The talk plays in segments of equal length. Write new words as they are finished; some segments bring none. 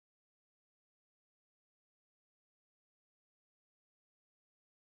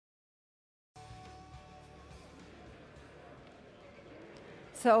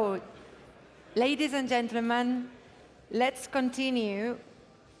So, ladies and gentlemen, let's continue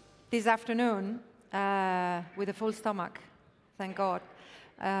this afternoon with a full stomach, thank God.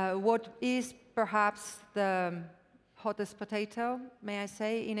 What is perhaps the hottest potato, may I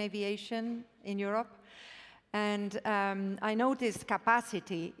say, in aviation in Europe. And I noticed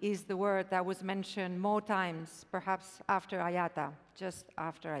capacity is the word that was mentioned more times, perhaps after IATA, just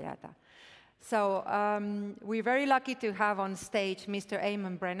after IATA. So we're very lucky to have on stage Mr.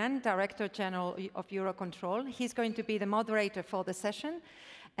 Eamon Brennan, Director General of Eurocontrol. He's going to be the moderator for the session,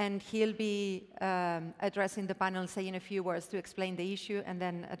 and he'll be addressing the panel, saying a few words to explain the issue, and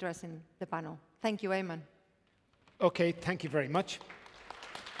then addressing the panel. Thank you, Eamon. Okay, thank you very much.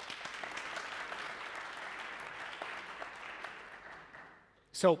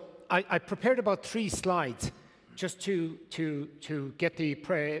 So I prepared about 3 slides just to get the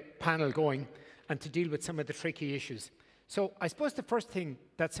panel going and to deal with some of the tricky issues. So I suppose the first thing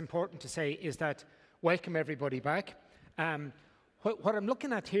that's important to say is that welcome everybody back. What I'm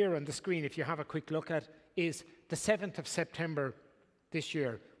looking at here on the screen, if you have a quick look at, is the 7th of September this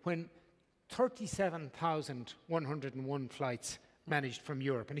year, when 37,101 flights managed from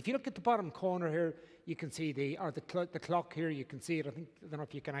Europe. And if you look at the bottom corner here, you can see the clock here, you can see it. I don't know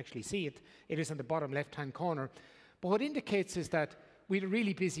if you can actually see it. It is on the bottom left-hand corner. But what it indicates is that we had a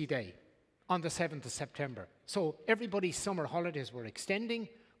really busy day on the 7th of September. So everybody's summer holidays were extending,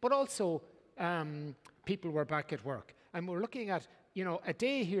 but also people were back at work. And we're looking at, you know, a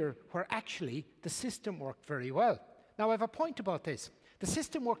day here where actually the system worked very well. Now, I have a point about this. The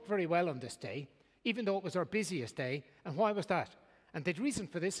system worked very well on this day, even though it was our busiest day. And why was that? And the reason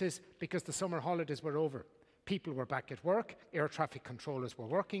for this is because the summer holidays were over. People were back at work, air traffic controllers were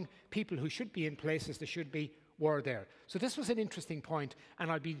working, people who should be in places they should be were there. So this was an interesting point, and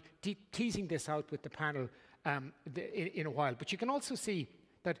I'll be teasing this out with the panel in a while. But you can also see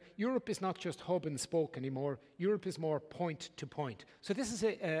that Europe is not just hub and spoke anymore, Europe is more point to point. So this is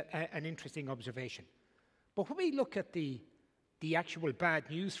an interesting observation. But when we look at the actual bad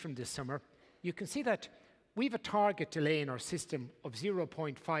news from this summer, you can see that we have a target delay in our system of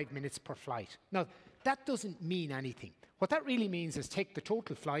 0.5 minutes per flight. Now, that doesn't mean anything. What that really means is take the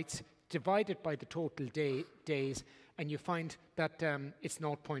total flights, divide it by the total days, and you find that it's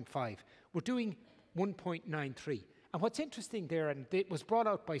 0.5. We're doing 1.93. And what's interesting there, and it was brought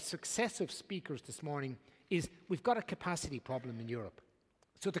out by successive speakers this morning, is we've got a capacity problem in Europe.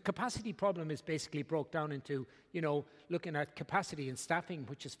 So the capacity problem is basically broke down into, you know, looking at capacity and staffing,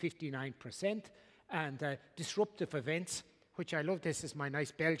 which is 59%, and disruptive events, which I love. This is my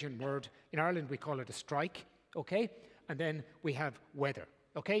nice Belgian word. In Ireland, we call it a strike, okay? And then we have weather,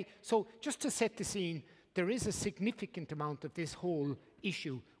 okay? So just to set the scene, there is a significant amount of this whole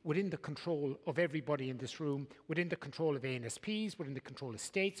issue within the control of everybody in this room, within the control of ANSPs, within the control of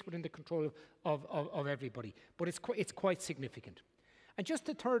states, within the control of everybody. But it's quite significant. And just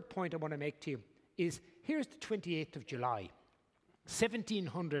the third point I want to make to you is, here's the 28th of July,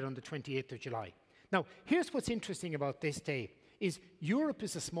 1700 on the 28th of July. Now, here's what's interesting about this day, is Europe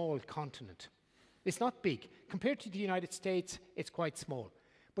is a small continent. It's not big. Compared to the United States, it's quite small.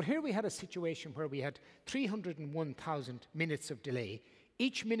 But here we had a situation where we had 301,000 minutes of delay,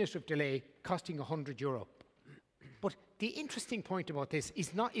 each minute of delay costing €100. But the interesting point about this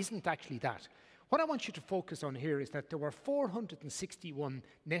isn't actually that. What I want you to focus on here is that there were 461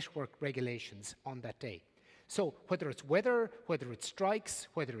 network regulations on that day. So whether it's weather, whether it's strikes,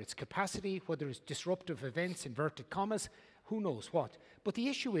 whether it's capacity, whether it's disruptive events, inverted commas, who knows what. But the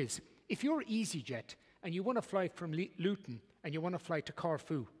issue is, if you're EasyJet and you want to fly from Luton and you want to fly to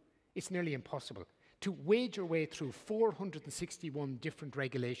Corfu, it's nearly impossible to wade your way through 461 different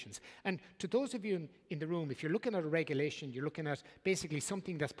regulations. And to those of you in the room, if you're looking at a regulation, you're looking at basically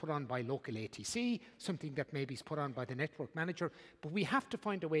something that's put on by local ATC, something that maybe is put on by the network manager, but we have to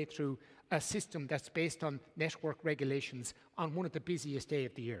find a way through a system that's based on network regulations on one of the busiest days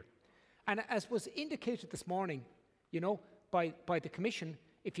of the year. And as was indicated this morning, you know, by the Commission,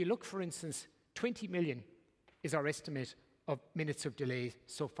 if you look, for instance, 20 million is our estimate of minutes of delay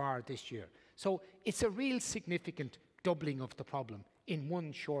so far this year. So it's a real significant doubling of the problem in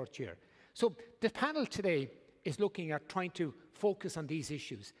one short year. So the panel today is looking at trying to focus on these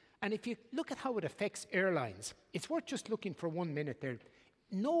issues. And if you look at how it affects airlines, it's worth just looking for 1 minute there.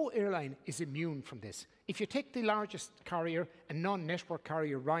 No airline is immune from this. If you take the largest carrier, a non-network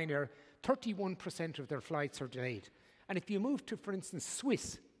carrier, Reynaert, 31% of their flights are delayed. And if you move to, for instance,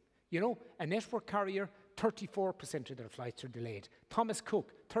 Swiss, you know, a network carrier, 34% of their flights are delayed. Thomas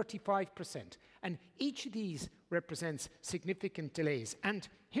Cook, 35%. And each of these represents significant delays. And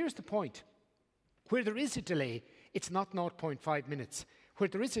here's the point. Where there is a delay, it's not 0.5 minutes. Where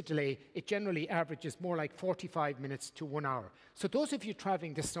there is a delay, it generally averages more like 45 minutes to 1 hour. So those of you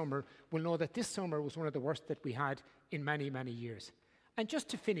traveling this summer will know that this summer was one of the worst that we had in many, many years. And just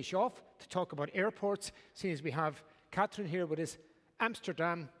to finish off, to talk about airports, seeing as we have Kathryn here with us,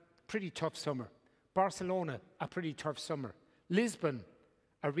 Amsterdam, pretty tough summer. Barcelona, a pretty tough summer. Lisbon,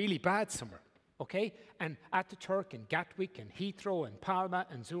 a really bad summer. Okay? And Ataturk and Gatwick and Heathrow and Palma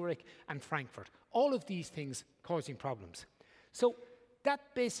and Zurich and Frankfurt. All of these things causing problems. So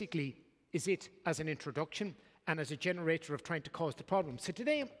that basically is it as an introduction and as a generator of trying to cause the problem. So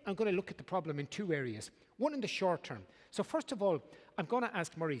today I'm going to look at the problem in two areas. One in the short term. So first of all, I'm going to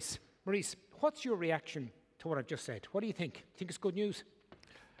ask Maurice. Maurice, what's your reaction to what I've just said? What do you think? Think it's good news?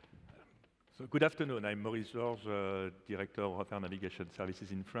 So good afternoon. I'm Maurice Georges, Director of Air Navigation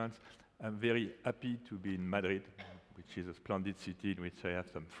Services in France. I'm very happy to be in Madrid, which is a splendid city in which I have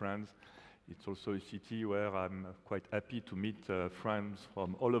some friends. It's also a city where I'm quite happy to meet friends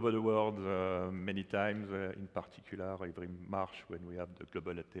from all over the world many times, in particular every March when we have the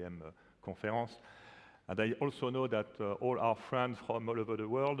Global ATM conference. And I also know that all our friends from all over the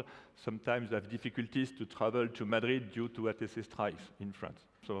world sometimes have difficulties to travel to Madrid due to ATC strikes in France.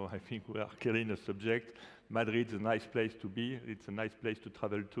 So I think we are clearly in a subject. Madrid is a nice place to be, it's a nice place to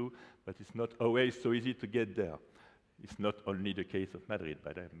travel to, but it's not always so easy to get there. It's not only the case of Madrid,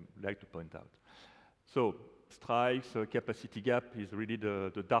 but I'd like to point out. So strikes, capacity gap is really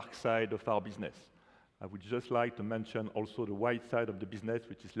the dark side of our business. I would just like to mention also the white side of the business,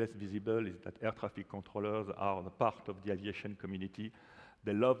 which is less visible, is that air traffic controllers are a part of the aviation community.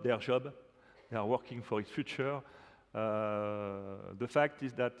 They love their job. They are working for its future. The fact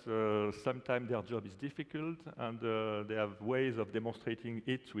is that sometimes their job is difficult, and they have ways of demonstrating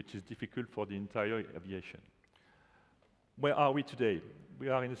it, which is difficult for the entire aviation. Where are we today? We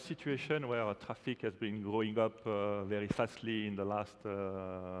are in a situation where traffic has been growing up very fastly in the last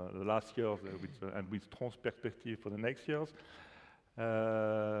years, and with strong perspective for the next years.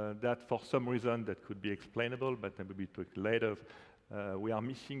 That for some reason that could be explainable, but I will be talk later. We are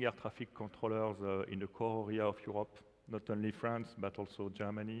missing air traffic controllers in the core area of Europe, not only France, but also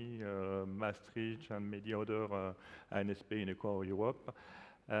Germany, Maastricht, and many other ANSP in the core of Europe.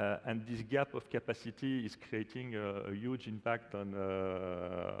 And this gap of capacity is creating a huge impact on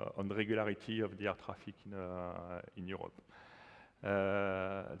the regularity of the air traffic in Europe.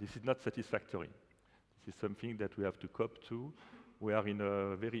 This is not satisfactory. This is something that we have to cope to. We are in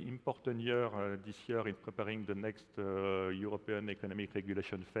a very important year this year in preparing the next European economic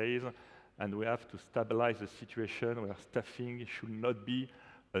regulation phase, and we have to stabilize the situation where staffing should not be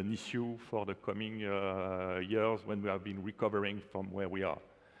an issue for the coming years when we have been recovering from where we are.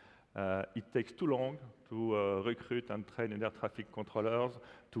 It takes too long to recruit and train air traffic controllers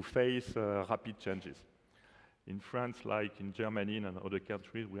to face rapid changes. In France, like in Germany and other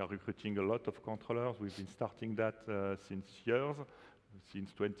countries, we are recruiting a lot of controllers. We've been starting that since years,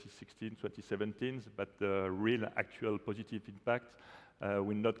 since 2016, 2017, but the real actual positive impact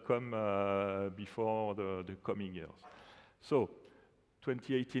will not come before the coming years. So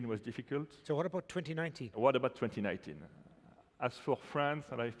 2018 was difficult. So what about 2019? What about 2019? As for France,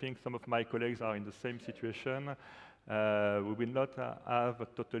 and I think some of my colleagues are in the same situation, we will not have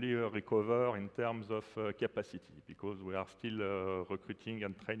totally recover in terms of capacity, because we are still recruiting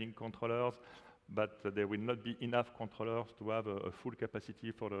and training controllers, but there will not be enough controllers to have a full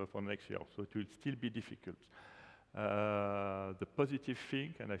capacity for next year. So it will still be difficult. The positive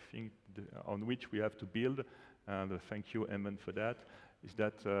thing, and I think on which we have to build, and thank you, Eamon, for that, is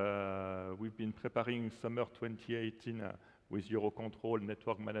that we've been preparing summer 2018 with Eurocontrol,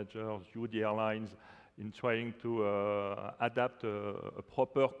 network managers, the airlines, in trying to adapt a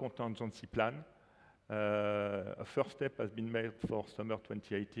proper contingency plan. A first step has been made for summer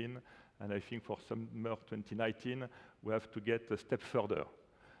 2018, and I think for summer 2019, we have to get a step further.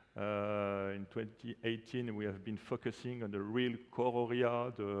 In 2018, we have been focusing on the real core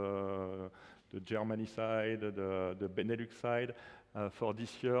area, the Germany side, the Benelux side. For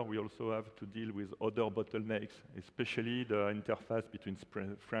this year, we also have to deal with other bottlenecks, especially the interface between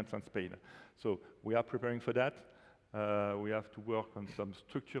France and Spain. So we are preparing for that. We have to work on some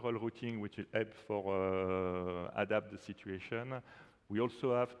structural routing which will help for adapt the situation. We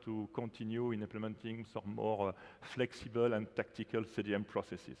also have to continue in implementing some more flexible and tactical CDM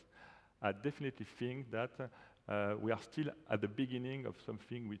processes. I definitely think that we are still at the beginning of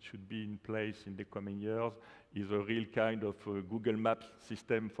something which should be in place in the coming years, is a real kind of Google Maps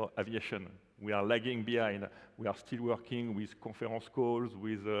system for aviation. We are lagging behind. We are still working with conference calls,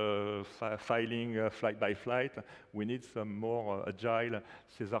 with filing flight by flight. We need some more agile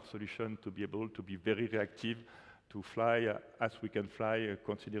SESAR solution to be able to be very reactive to fly as we can fly,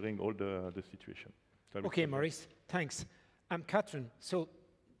 considering all the situation. So okay, Maurice, thanks. Kathryn, so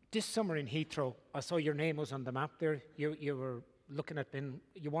this summer in Heathrow, I saw your name was on the map there. You were looking at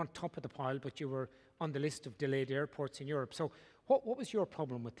you weren't top of the pile, but you were on the list of delayed airports in Europe. So what was your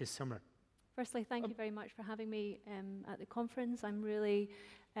problem with this summer? Firstly, thank you very much for having me at the conference. I'm really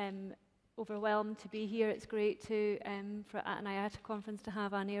overwhelmed to be here. It's great to, for an IATA conference, to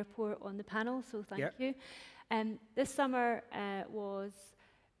have an airport on the panel, so thank you. This summer was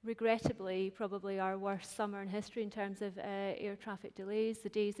regrettably probably our worst summer in history in terms of air traffic delays. The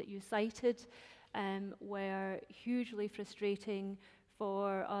days that you cited were hugely frustrating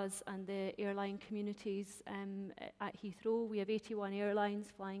for us and the airline communities at Heathrow. We have 81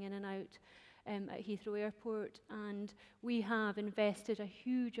 airlines flying in and out at Heathrow Airport, and we have invested a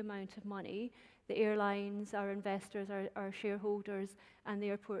huge amount of money, the airlines, our investors, our shareholders, and the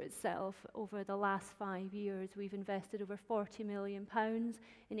airport itself. Over the last 5 years, we've invested over £40 million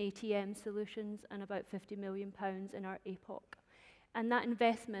in ATM solutions and about £50 million in our APOC. And that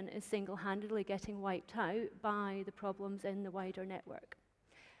investment is single-handedly getting wiped out by the problems in the wider network.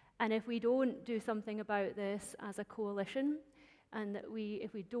 And if we don't do something about this as a coalition, and that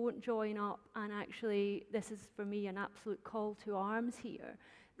if we don't join up, and actually this is for me an absolute call to arms here,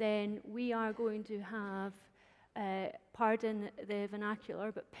 then we are going to have, pardon the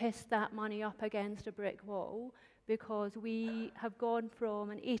vernacular, but piss that money up against a brick wall, because we have gone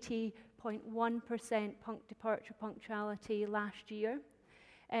from an 80.1% departure punctuality last year,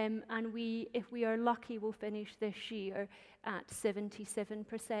 and if we are lucky, we'll finish this year at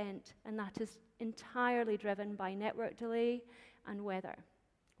 77%, and that is entirely driven by network delay and weather,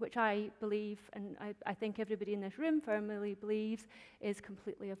 which I believe, and I think everybody in this room firmly believes, is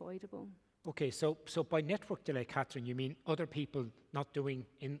completely avoidable. Okay, so by network delay, Kathryn, you mean other people not doing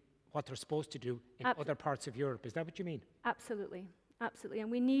in what they're supposed to do in other parts of Europe? Is that what you mean? Absolutely, absolutely.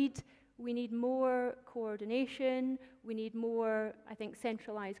 And we need more coordination. We need more, I think,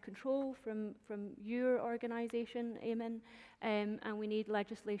 centralized control from your organization, Eamon, and we need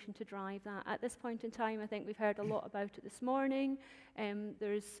legislation to drive that. At this point in time, I think we've heard a lot about it this morning.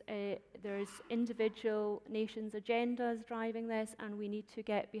 There's individual nations' agendas driving this, and we need to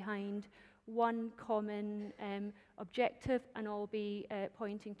get behind one common objective and all be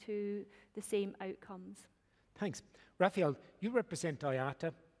pointing to the same outcomes. Thanks. Rafael, you represent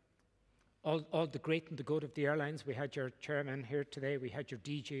IATA. All the great and the good of the airlines. We had your chairman here today, we had your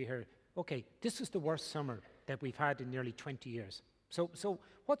DG here. Okay, this is the worst summer that we've had in nearly 20 years. So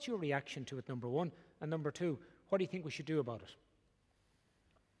what's your reaction to it, number one? And number two, what do you think we should do about it?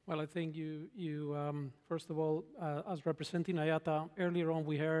 Well, I think you first of all, as representing IATA, earlier on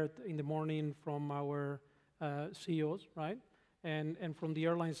we heard in the morning from our CEOs, right? And from the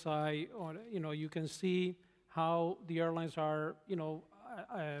airline side, you can see how the airlines are,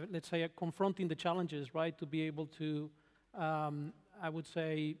 let's say, confronting the challenges, right, to be able to, I would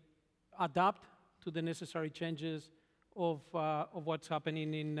say, adapt to the necessary changes of what's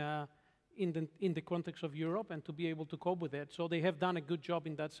happening in the context of Europe, and to be able to cope with it. So they have done a good job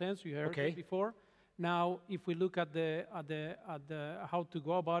in that sense. You heard it before. Now, if we look at the how to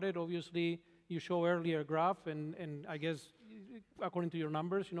go about it, obviously you show earlier graph, and I guess according to your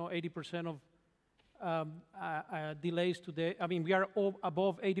numbers, 80% of delays today. I mean, we are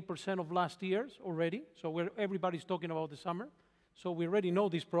above 80% of last year's already. So everybody's talking about the summer. So we already know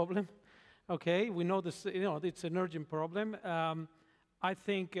this problem. Okay, we know this. It's an urgent problem. I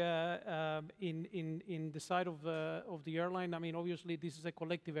think in the side of the airline, I mean, obviously this is a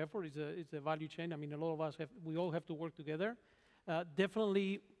collective effort. It's a value chain. I mean, a lot of us we all have to work together.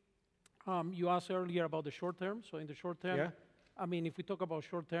 Definitely, you asked earlier about the short term. So in the short term. Yeah. I mean, if we talk about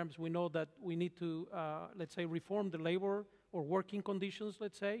short terms, we know that we need to, let's say, reform the labor or working conditions,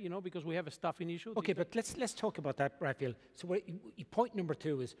 let's say, because we have a staffing issue. Okay, but let's talk about that, Rafael. So point number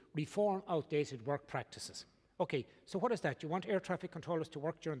two is reform outdated work practices. Okay, so what is that? You want air traffic controllers to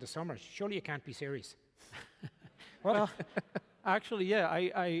work during the summer? Surely you can't be serious. Well, actually,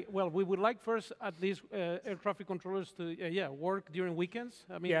 yeah. Well, we would like first at least air traffic controllers to work during weekends.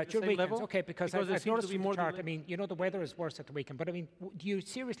 I mean, during weekends. Level, okay, because I've noticed from the chart. I mean, the weather is worse at the weekend. But I mean, do you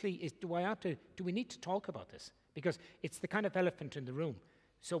seriously? Do we need to talk about this? Because it's the kind of elephant in the room.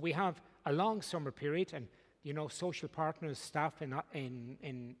 So we have a long summer period, and social partners, staff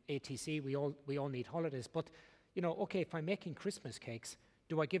in ATC, we all need holidays. But okay, if I'm making Christmas cakes,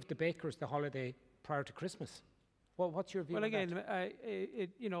 do I give the bakers the holiday prior to Christmas? Well, what's your view on again, that?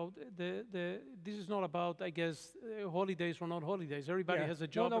 This is not about, I guess, holidays or not holidays. Everybody has a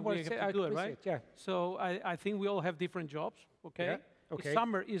job, and we have to do it, right? Yeah. So I think we all have different jobs, okay? Okay. If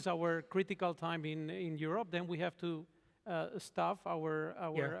summer is our critical time in Europe, then we have to staff our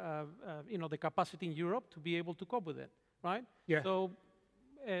the capacity in Europe to be able to cope with it, right? Yeah. So,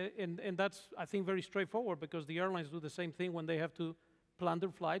 and that's, I think, very straightforward, because the airlines do the same thing when they have to plan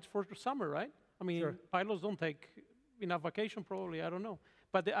their flights for summer, right? I mean, Sure. pilots don't take enough vacation, probably, I don't know.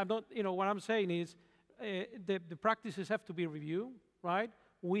 But I'm not, what I'm saying is the practices have to be reviewed, right?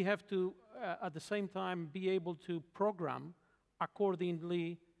 We have to, at the same time, be able to program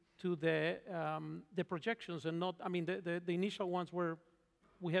accordingly to the projections, and not, I mean, the initial ones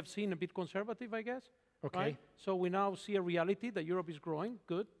we have seen a bit conservative, I guess. Okay. Right? So we now see a reality that Europe is growing,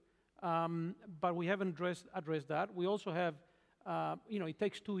 good, but we haven't addressed that. We also have, it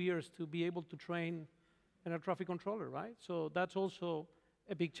takes 2 years to be able to train an air traffic controller, right? So that's also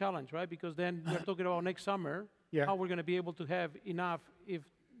a big challenge, right? Because then we're talking about next summer, how we're going to be able to have enough if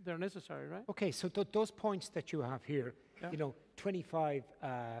they're necessary, right? Okay, so those points that you have here, 25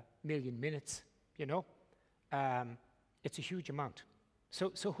 million minutes, it's a huge amount.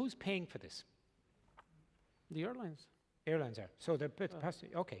 So who's paying for this? The airlines. Airlines are. So they're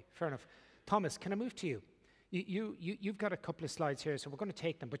okay, fair enough. Thomas, can I move to you? You've got a couple of slides here, so we're going to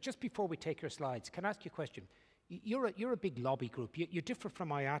take them. But just before we take your slides, can I ask you a question? You're a big lobby group. You differ from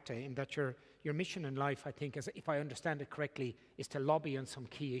IATA in that your mission in life, I think, if I understand it correctly, is to lobby on some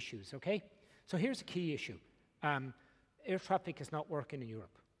key issues, okay? So here's a key issue. Air traffic is not working in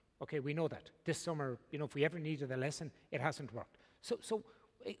Europe. Okay, we know that. This summer, if we ever needed a lesson, it hasn't worked. So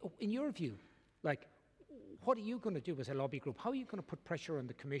in your view, like, what are you going to do as a lobby group? How are you going to put pressure on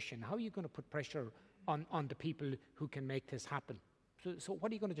the Commission? How are you going to put pressure on the people who can make this happen? So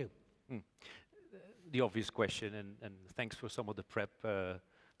what are you going to do? The obvious question, and thanks for some of the prep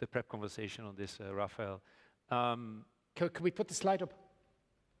conversation on this, Rafael. Can we put the slide up?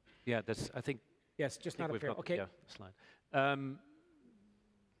 Yeah, that's, I think. Yes, just not up here. Okay. Yeah, slide.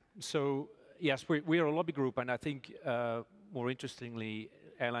 So yes, we are a lobby group, and I think more interestingly,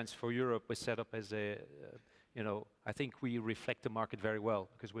 Airlines for Europe was set up as a, I think we reflect the market very well,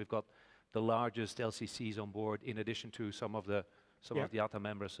 because we've got the largest LCCs on board, in addition to some of the IATA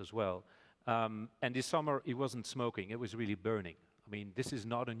members as well. And this summer, it wasn't smoking, it was really burning. I mean, this is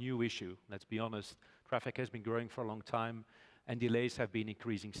not a new issue, let's be honest. Traffic has been growing for a long time, and delays have been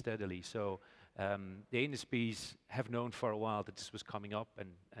increasing steadily. So the NSPs have known for a while that this was coming up,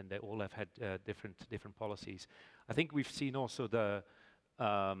 and they all have had different policies. I think we've seen also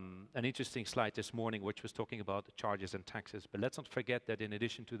an interesting slide this morning, which was talking about the charges and taxes. But let's not forget that in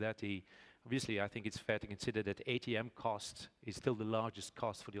addition to that, obviously, I think it's fair to consider that ATM cost is still the largest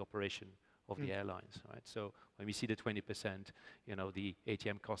cost for the operation of the airlines, right? So when we see the 20%, the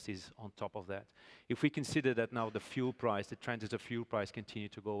ATM cost is on top of that. If we consider that now the fuel price, the transit of fuel price continue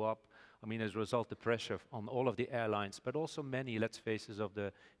to go up, I mean, as a result, the pressure on all of the airlines, but also many, let's face it, of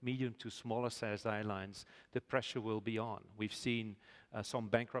the medium to smaller size airlines, the pressure will be on. We've seen some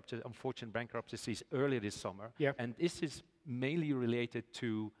unfortunate bankruptcies earlier this summer, and this is mainly related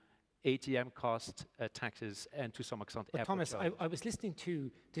to ATM costs, taxes, and to some extent airport Thomas, charges. I was listening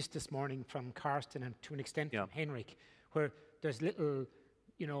to this morning from Karsten and to an extent from Henrik, where there's little,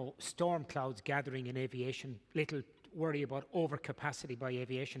 storm clouds gathering in aviation, little worry about overcapacity by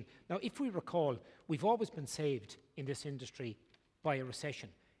aviation. Now, if we recall, we've always been saved in this industry by a recession.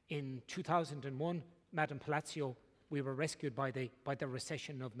 In 2001, Madame Palazzo, we were rescued by the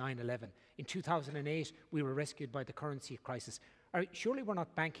recession of 9/11. In 2008, we were rescued by the currency crisis. Surely we're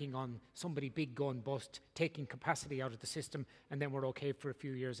not banking on somebody big going bust, taking capacity out of the system, and then we're okay for a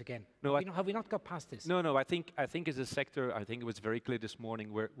few years again. No, have we not got past this? No. I think as a sector, I think it was very clear this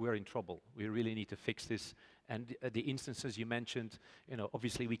morning we're in trouble. We really need to fix this. And the instances you mentioned,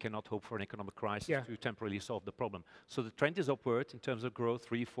 obviously we cannot hope for an economic crisis to temporarily solve the problem. So the trend is upward in terms of growth,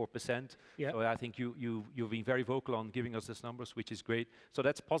 3-4%. Yeah. So I think you've been very vocal on giving us these numbers, which is great. So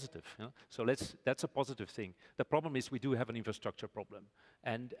that's positive. So that's a positive thing. The problem is we do have an infrastructure problem,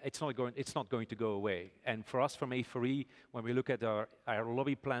 and it's not going to go away. And for us from A4E, when we look at our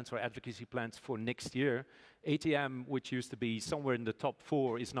lobby plans or advocacy plans for next year, ATM, which used to be somewhere in the top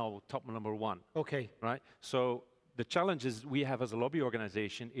 4, is now top number 1. Okay. Right? So the challenges we have as a lobby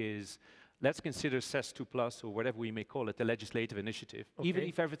organization is, let's consider SES2+, or whatever we may call it, the legislative initiative. Okay. Even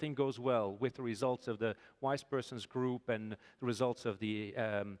if everything goes well with the results of the wise persons group and the results of the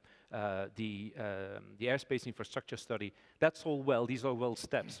airspace infrastructure study, that's all well, these are well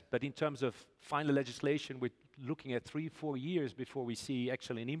steps. But in terms of final legislation, we're looking at 3-4 years before we see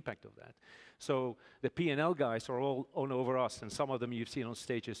actually an impact of that. So the P&L guys are all on over us, and some of them you've seen on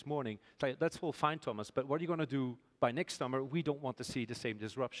stage this morning. Like, that's all fine, Thomas, but what are you going to do by next summer? We don't want to see the same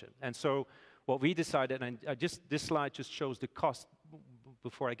disruption. And so what we decided, and this slide just shows the cost,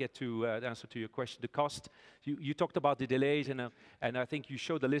 before I get to the answer to your question, the cost. You talked about the delays, and I think you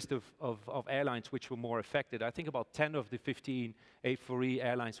showed the list of airlines which were more affected. I think about 10 of the 15 A4E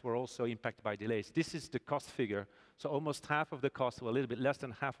airlines were also impacted by delays. This is the cost figure. So almost half of the cost, or a little bit less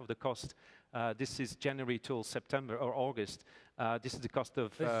than half of the cost. This is January till September or August. This is the cost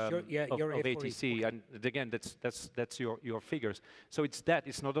of ATC, and again, that's your figures. So it's that.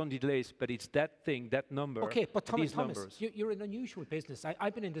 It's not only delays, but it's that thing, that number. Okay, but Thomas, numbers. You're an unusual business.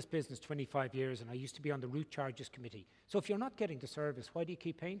 I've been in this business 25 years, and I used to be on the route charges committee. So if you're not getting the service, why do you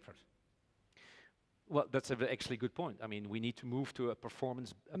keep paying for it? Well, that's actually a good point. I mean, we need to move to a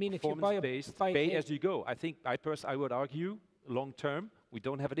performance. I mean, if you performance-based pay as you go. I think I would argue long term. We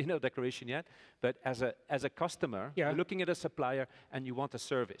don't have it in our declaration yet, but as a customer, you're looking at a supplier and you want a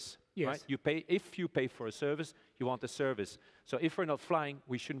service, right? You pay if you pay for a service, you want a service. So if we're not flying,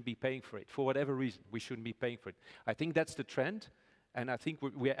 we shouldn't be paying for it for whatever reason. We shouldn't be paying for it. I think that's the trend, and I think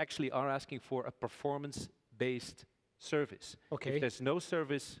we actually are asking for a performance-based service. Okay. If there's no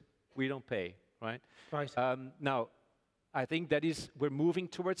service, we don't pay, right? Right. Now, I think that is we're moving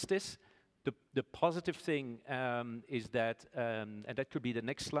towards this. The positive thing is that, and that could be the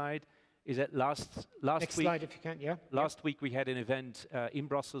next slide, is that last next week, slide if you can, yeah. Last week we had an event in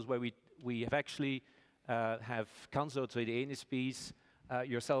Brussels where we have actually have Kanzo, so the ANSPs,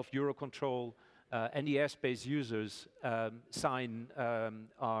 yourself, Eurocontrol, and the airspace users sign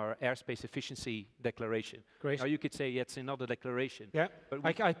our airspace efficiency declaration. Great. Now you could say it's another declaration. Yeah, but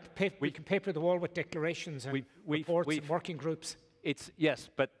we can paper the wall with declarations and reports and working groups. Yes,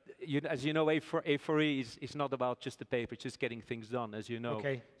 but as you know, A4E is not about just the paper; it's just getting things done, as you know.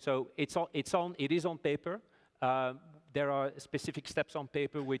 Okay. So it is on paper. There are specific steps on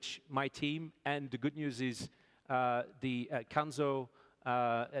paper which my team, and the good news is the Kanzo,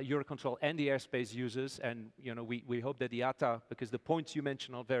 Eurocontrol, and the airspace users, and we hope that the IATA, because the points you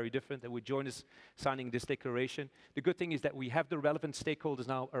mentioned are very different, that would join us signing this declaration. The good thing is that we have the relevant stakeholders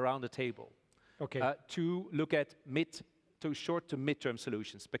now around the table. Okay. To look at short to mid-term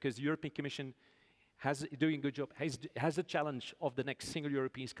solutions, because the European Commission is doing a good job, has the challenge of the next single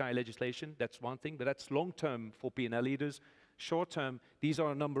European sky legislation. That's one thing, but that's long-term for P&L leaders. Short-term, these are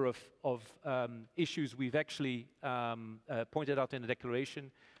a number of issues we've actually pointed out in the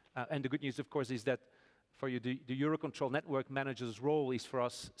declaration. And the good news, of course, is that for you, the Eurocontrol network manager's role is for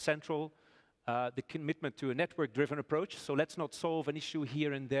us central. The commitment to a network-driven approach. So let's not solve an issue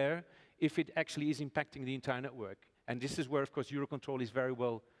here and there if it actually is impacting the entire network. And this is where, of course, Eurocontrol is very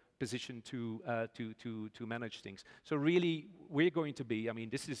well positioned to manage things. So really, we're going to be, I mean,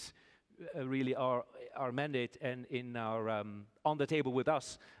 this is really our mandate, and in our on the table with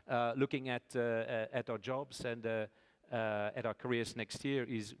us, looking at our jobs and at our careers next year,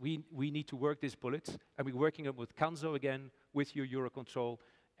 is we need to work these bullets, and we're working with Kanzo again, with your Eurocontrol,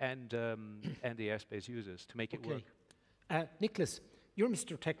 and the airspace users to make it work. Nicolas, you're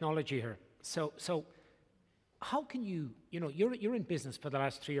Mr. Technology here, so. How can you're in business for the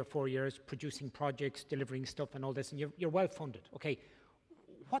last 3 or 4 years, producing projects, delivering stuff and all this, and you're well funded. Okay,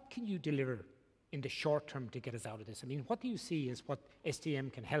 what can you deliver in the short term to get us out of this? I mean, what do you see as what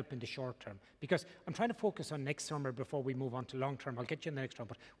STM can help in the short term? Because I'm trying to focus on next summer before we move on to long term. I'll get you in the next round,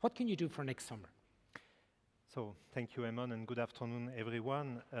 but what can you do for next summer? So, thank you, Eamon, and good afternoon,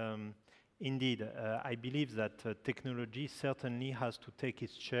 everyone. Indeed, I believe that technology certainly has to take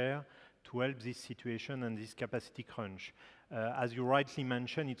its share to help this situation and this capacity crunch. As you rightly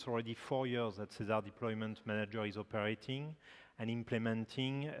mentioned, it's already 4 years that SESAR Deployment Manager is operating and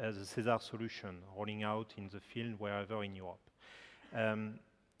implementing the SESAR solution, rolling out in the field wherever in Europe.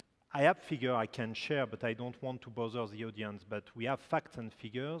 I have figures I can share, but I don't want to bother the audience, but we have facts and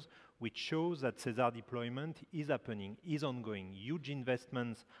figures which shows that SESAR deployment is happening, is ongoing. Huge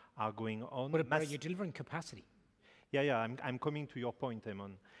investments are going on. But are you delivering capacity? Yeah, I'm coming to your point,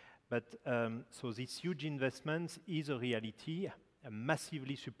 Eamon. But so this huge investment is a reality,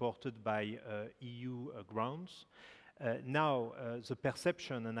 massively supported by EU grants. Now, the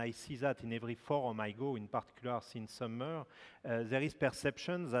perception, and I see that in every forum I go, in particular since summer, there is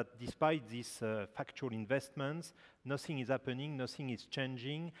perception that despite these factual investments, nothing is happening, nothing is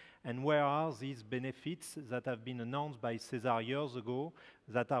changing, and where are these benefits that have been announced by SESAR years ago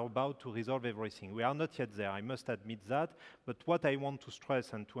that are about to resolve everything? We are not yet there, I must admit that, but what I want to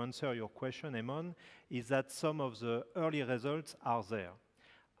stress, and to answer your question, Eamon, is that some of the early results are there.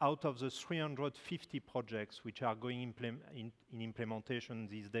 Out of the 350 projects which are going in implementation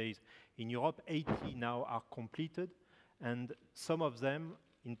these days in Europe, 80 now are completed, and some of them,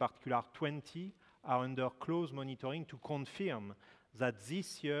 in particular 20, are under close monitoring to confirm that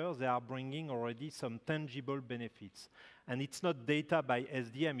this year they are bringing already some tangible benefits. And it's not data by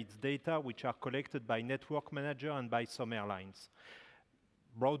SDM, it's data which are collected by network manager and by some airlines.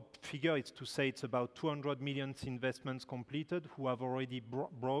 Broad figure is to say it's about 200 million investments completed who have already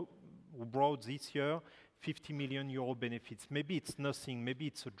brought this year 50 million euro benefits. Maybe it's nothing, maybe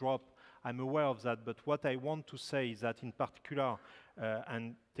it's a drop, I'm aware of that, but what I want to say is that in particular,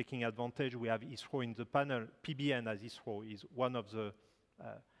 and taking advantage, we have Heathrow in the panel, PBN as Heathrow is one of the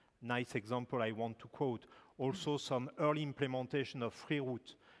nice example I want to quote. Also some early implementation of free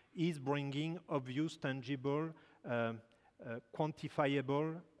route is bringing obvious, tangible,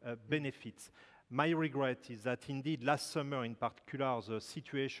 quantifiable benefits. My regret is that indeed last summer in particular the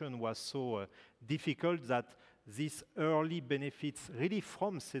situation was so difficult that these early benefits really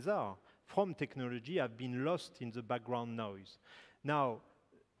from SESAR, from technology, have been lost in the background noise. Now,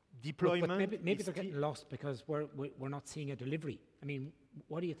 deployment... But maybe they're getting lost because we're not seeing a delivery. I mean,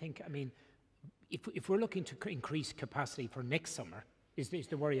 what do you think? I mean, if we're looking to increase capacity for next summer, is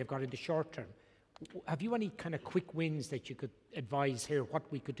the worry I've got in the short term. Have you any kind of quick wins that you could advise here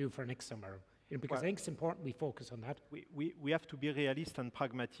what we could do for next summer? You know, because I think it's important we focus on that. We have to be realist and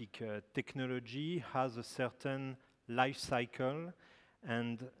pragmatic. Technology has a certain life cycle,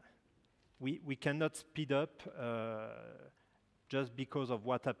 and we cannot speed up just because of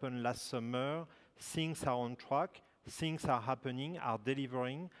what happened last summer. Things are on track, things are happening, are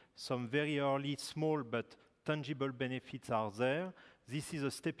delivering. Some very early, small but tangible benefits are there. This is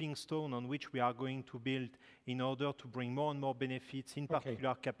a stepping stone on which we are going to build in order to bring more and more benefits, in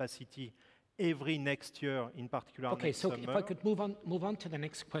particular capacity, every next year, in particular next summer. Okay, so if I could move on to the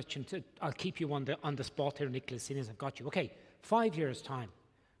next question. I'll keep you on the spot here, Nicolas, seeing as I've got you. Okay, 5 years' time,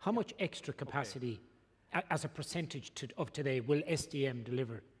 how much extra capacity as a percentage of today will SDM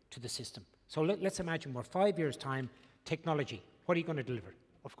deliver to the system? So let's imagine we're 5 years' time, technology, what are you going to deliver?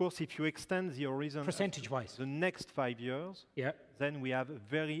 Of course, if you extend the horizon percentage-wise, the next 5 years, then we have a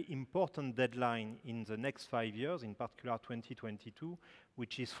very important deadline in the next 5 years, in particular 2022,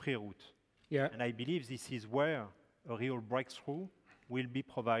 which is free route. And I believe this is where a real breakthrough will be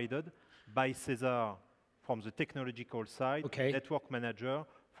provided by SESAR from the technological side, network manager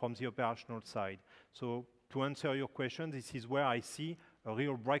from the operational side. So to answer your question, this is where I see a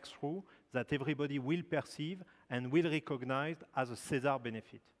real breakthrough that everybody will perceive and will recognize as a SESAR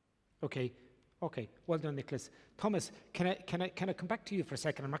benefit. Okay, well done, Nicolas. Thomas, can I come back to you for a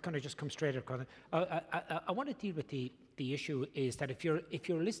second? I'm not going to just come straight across. I want to deal with the issue is that if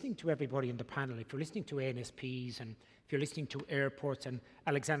you're listening to everybody in the panel, if you're listening to ANSPs and if you're listening to airports and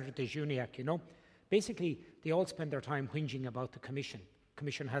Alexander de Juniac, you know, basically they all spend their time whinging about the Commission.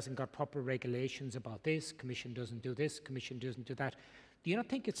 Commission hasn't got proper regulations about this, Commission doesn't do this, Commission doesn't do that. Do you not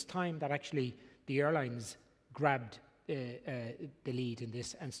think it's time that actually the airlines grabbed the lead in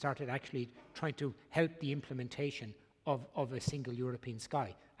this and started actually trying to help the implementation of a single European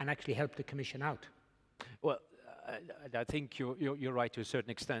sky and actually help the Commission out? Well, I think you're right to a certain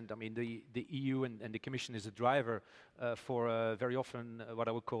extent. I mean, the EU and the Commission is a driver for very often what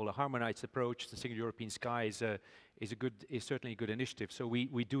I would call a harmonized approach. The single European sky is certainly a good initiative. So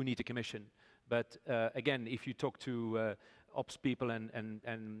we do need a Commission. But again, if you talk to ops people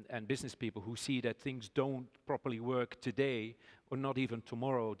and business people who see that things don't properly work today or not even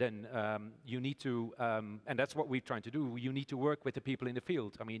tomorrow, then you need to, and that's what we're trying to do, you need to work with the people in the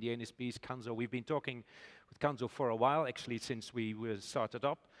field. I mean, the NSPs, Kanzo, we've been talking with Kanzo for a while, actually, since we were started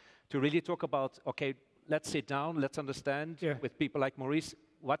up, to really talk about, okay, let's sit down, let's understand with people like Maurice,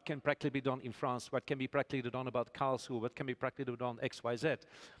 what can practically be done in France, what can be practically done about Karlsruhe, what can be practically done X, Y, Z.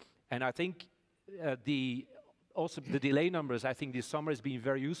 And I think also the delay numbers, I think this summer has been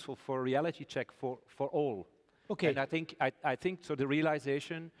very useful for a reality check for all. Okay. And I think so the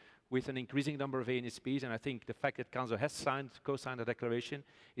realization with an increasing number of ANSPs, and I think the fact that Kanzo has co-signed the declaration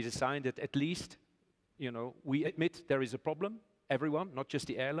is a sign that at least, you know, we admit there is a problem, everyone, not just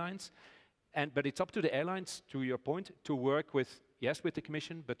the airlines. But it's up to the airlines, to your point, to work with, yes, with the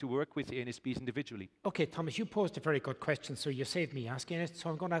Commission, but to work with the ANSPs individually. Okay, Thomas, you posed a very good question, so you saved me asking it. So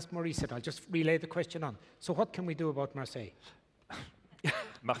I'm going to ask Maurice it. I'll just relay the question on. So what can we do about Marseille?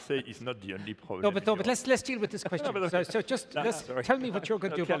 Marseille is not the only problem. No, but let's deal with this question. So just tell me what you're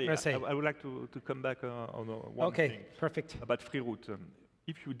going to do about Marseille. I would like to come back on one thing. Okay, perfect. About free route.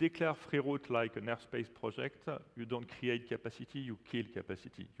 If you declare free route like an airspace project, you don't create capacity, you kill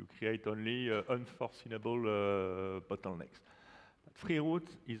capacity. You create only unforeseeable bottlenecks. But free route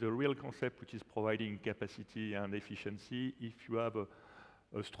is a real concept which is providing capacity and efficiency if you have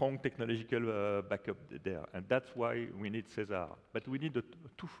a strong technological backup there. And that's why we need SESAR. But we need a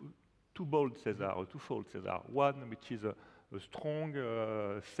twofold SESAR, a twofold SESAR. One, which is a strong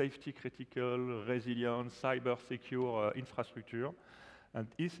safety-critical, resilient, cyber-secure infrastructure. And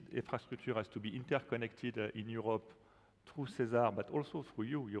this infrastructure has to be interconnected in Europe through SESAR, but also through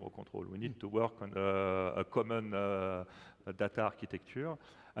you, Eurocontrol. We need to work on a common data architecture.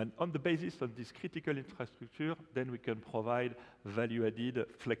 And on the basis of this critical infrastructure, then we can provide value-added,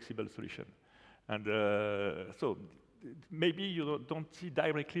 flexible solution. And so maybe you don't see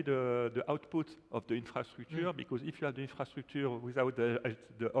directly the output of the infrastructure, because if you have the infrastructure without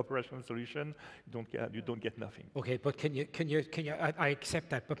the operational solution, you don't get nothing. Okay, but can you? I accept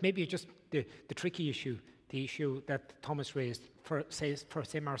that, but maybe just the tricky issue, the issue that Thomas raised for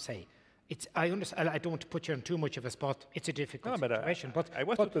say Marseille. I understand. I don't want to put you on too much of a spot. It's a difficult situation. But I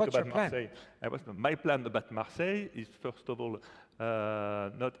was to talk about Marseille. My plan about Marseille is, first of all,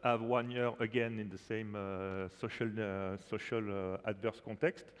 not have 1 year again in the same social adverse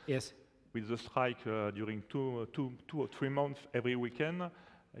context. Yes. With the strike during two or 3 months every weekend,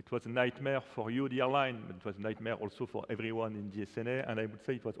 it was a nightmare for you, the airline, but it was a nightmare also for everyone in DSNA, and I would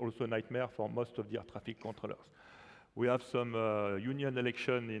say it was also a nightmare for most of the air traffic controllers. We have some union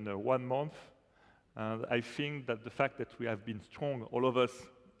election in 1 month, and I think that the fact that we have been strong, all of us,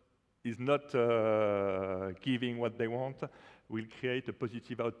 is not giving what they want, will create a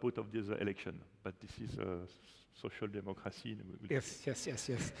positive output of this election. But this is social democracy. Yes.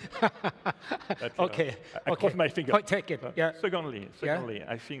 But, okay. I cross my fingers. Take it. Yeah. Secondly,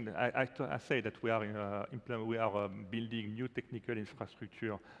 I think that I say that we are building new technical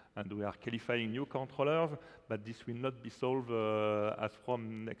infrastructure and we are qualifying new controllers, but this will not be solved as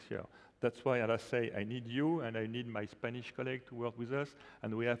from next year. That's why, as I say, I need you and I need my Spanish colleague to work with us,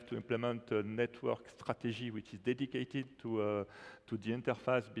 and we have to implement a network strategy which is dedicated to the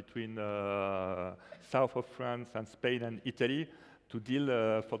interface between south of France and Spain and Italy to deal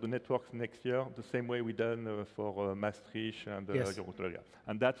for the networks next year the same way we done for Maastricht and Eurocontrol.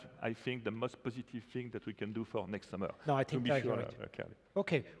 And that's, I think, the most positive thing that we can do for next summer. No, I think that's right.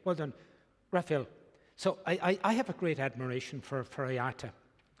 Okay, well done. Rafael, so I have a great admiration for IATA,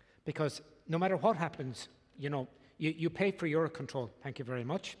 because no matter what happens, you pay for Eurocontrol, thank you very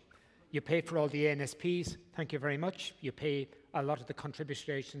much. You pay for all the ANSPs, thank you very much. You pay a lot of the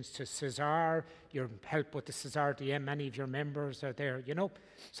contributions to SESAR, your help with the SESAR DM, many of your members are there,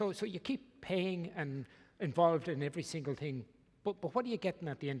 So you keep paying and involved in every single thing. But what are you getting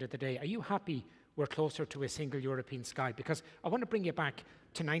at the end of the day? Are you happy we're closer to a single European sky? Because I want to bring you back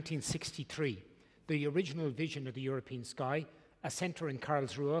to 1963, the original vision of the European sky, a centre in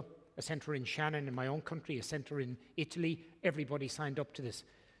Karlsruhe, a centre in Shannon in my own country, a centre in Italy. Everybody signed up to this.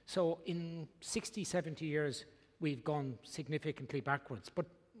 So in 60, 70 years, we've gone significantly backwards. But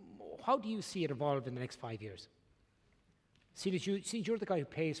how do you see it evolve in the next 5 years? Since you're the guy who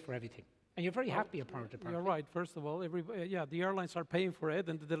pays for everything, and you're very happy about it. You're right. First of all, the airlines are paying for it,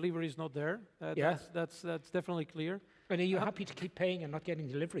 and the delivery is not there. That's definitely clear. And are you happy to keep paying and not getting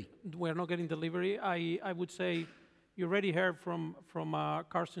delivery? We're not getting delivery. I would say you already heard from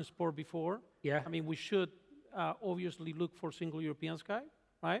Carsten Spohr before. Yeah. I mean, we should obviously look for single European sky,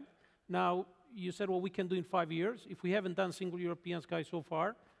 right? Now, you said, well, we can do in 5 years. If we haven't done single European sky so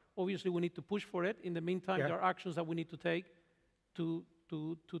far, obviously we need to push for it. In the meantime, there are actions that we need to take to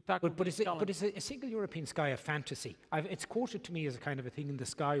tackle this challenge. But is a single European sky a fantasy? It's quoted to me as a kind of a thing in the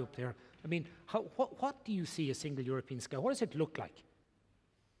sky up there. I mean, what do you see a single European sky? What does it look like?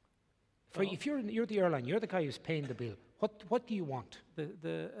 If you're the airline, you're the guy who's paying the bill. What do you want?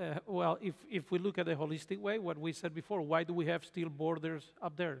 Well, if we look at the holistic way, what we said before, why do we have still borders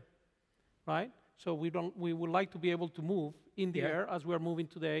up there, right? So we would like to be able to move in the air as we are moving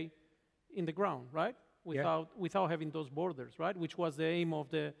today in the ground, right? Without having those borders, right? Which was the aim of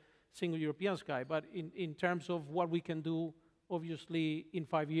the single European sky. But in terms of what we can do, obviously in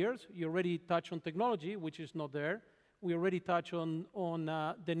 5 years, you already touched on technology, which is not there. We already touched on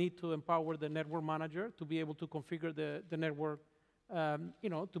the need to empower the network manager to be able to configure the network,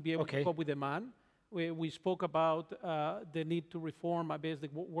 to be able to cope with demand. We spoke about the need to reform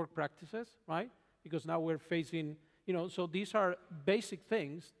basic work practices, right? Because now we're facing, so these are basic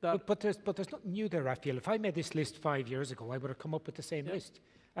things that... But there's nothing new there, Rafael. If I made this list 5 years ago, I would have come up with the same list.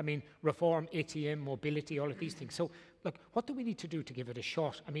 I mean, reform, ATM, mobility, all of these things. So, look, what do we need to do to give it a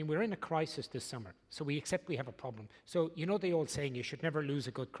shot? I mean, we're in a crisis this summer, so we accept we have a problem. So, the old saying, you should never lose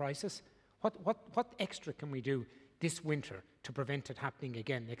a good crisis. What extra can we do this winter to prevent it happening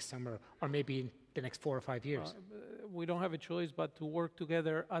again next summer, or maybe in the next 4 or 5 years? We don't have a choice but to work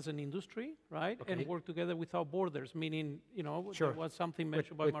together as an industry, right? And work together without borders, meaning, there was something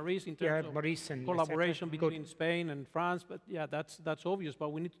mentioned by Maurice in terms of Maurice and collaboration between Spain and France, but that's obvious,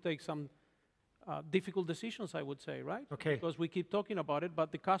 but we need to take some difficult decisions, I would say, right? Okay. Because we keep talking about it,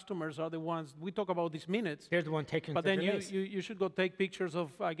 but the customers are the ones, we talk about these minutes. They're the one taking But the then delays. you should go take pictures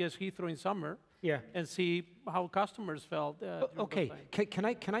of, I guess, Heathrow in summer. Yeah. And see how customers felt. Okay, can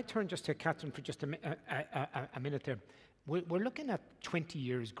I turn just to Kathryn for just a minute there? We're looking at 20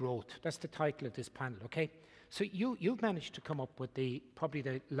 years growth. That's the title of this panel, okay? So you've managed to come up with probably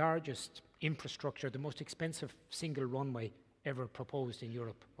the largest infrastructure, the most expensive single runway ever proposed in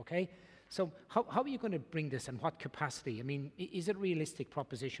Europe, okay? So how are you going to bring this and what capacity? I mean, is it a realistic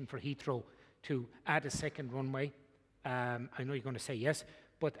proposition for Heathrow to add a second runway? I know you're going to say yes,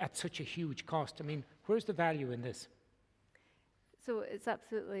 but at such a huge cost. I mean, where's the value in this? So it's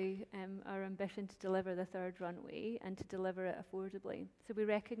absolutely our ambition to deliver the third runway and to deliver it affordably. So we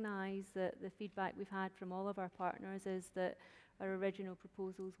recognise that the feedback we've had from all of our partners is that our original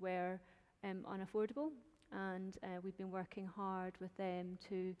proposals were unaffordable, and we've been working hard with them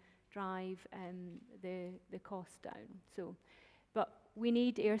to drive the cost down. So, but we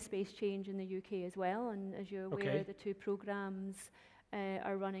need airspace change in the UK as well, and as you're aware, the two programmes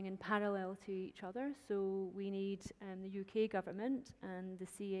are running in parallel to each other. So we need the UK government and the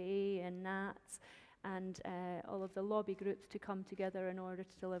CAA and NATS and all of the lobby groups to come together in order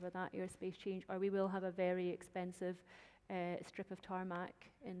to deliver that airspace change, or we will have a very expensive strip of tarmac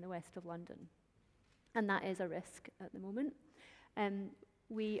in the west of London. And that is a risk at the moment.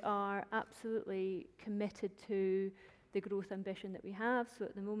 We are absolutely committed to the growth ambition that we have. So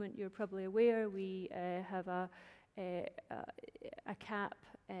at the moment, you're probably aware, we have a cap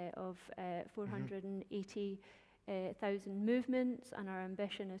of 480,000 movements, and our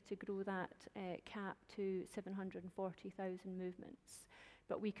ambition is to grow that cap to 740,000 movements.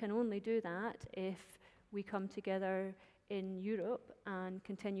 But we can only do that if we come together in Europe and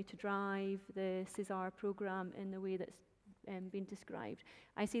continue to drive the SESAR programme in the way that's been described.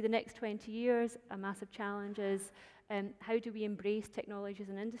 I see the next 20 years, a massive challenge is how do we embrace technology as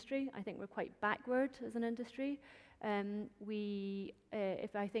an industry? I think we're quite backward as an industry.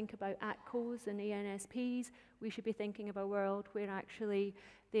 If I think about ATCOs and ANSPs, we should be thinking of a world where actually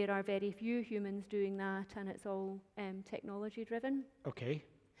there are very few humans doing that and it's all technology driven. Okay.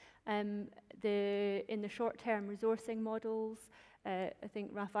 In the short-term resourcing models, I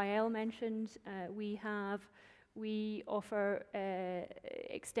think Rafael mentioned, we offer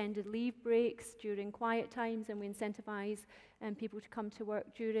extended leave breaks during quiet times, and we incentivize people to come to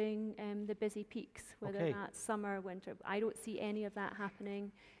work during the busy peaks, whether that's summer, winter. I don't see any of that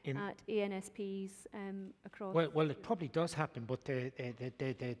happening at ANSPs across. Well, it probably does happen, but they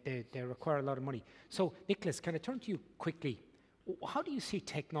require a lot of money. So, Nicolas, can I turn to you quickly? How do you see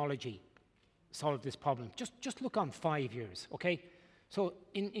technology solve this problem? Just look on 5 years, okay? So,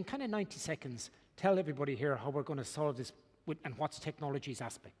 in kind of 90 seconds, tell everybody here how we're going to solve this and what's technology's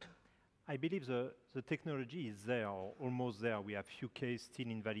aspect. I believe the technology is there, or almost there. We have few cases still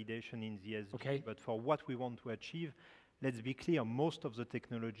in validation in the SG, but for what we want to achieve, let's be clear, most of the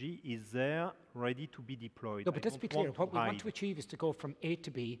technology is there, ready to be deployed. No, but let's be clear, what we want to achieve is to go from A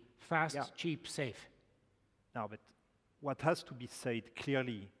to B, fast, cheap, safe. No, but what has to be said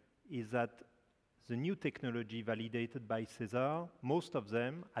clearly is that the new technology validated by SESAR, most of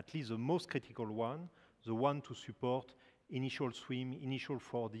them, at least the most critical one, the one to support initial swim, initial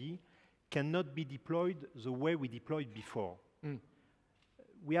 4D, cannot be deployed the way we deployed before.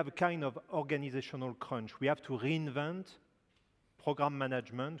 We have a kind of organizational crunch. We have to reinvent program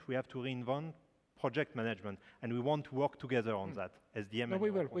management, we have to reinvent project management, and we want to work together on that as the No, we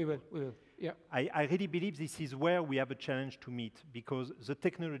will. Yeah. I really believe this is where we have a challenge to meet, because the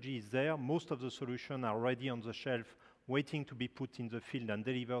technology is there, most of the solutions are ready on the shelf, waiting to be put in the field and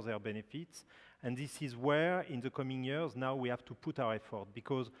deliver their benefits. And this is where, in the coming years, now we have to put our effort,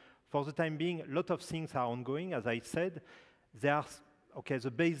 because for the time being, a lot of things are ongoing. As I said, there are,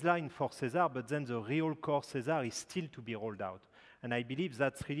 the baseline for SESAR, but then the real core SESAR is still to be rolled out. And I believe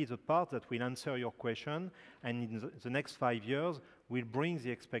that's really the part that will answer your question, and in the next 5 years, will bring the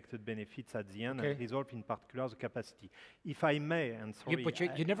expected benefits at the end and resolve, in particular, the capacity. If I may, and sorry, but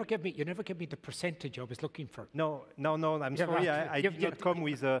you never give me the percentage I was looking for. No. I'm sorry. I did not come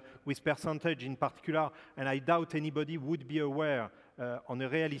with percentage in particular, and I doubt anybody would be aware on a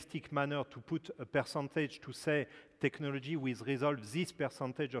realistic manner to put a percentage to say technology will resolve this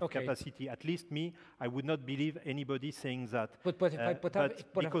percentage of capacity. At least me, I would not believe anybody saying that.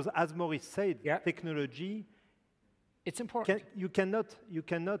 Because as Maurice said, technology. It's important. You cannot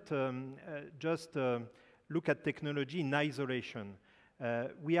just look at technology in isolation.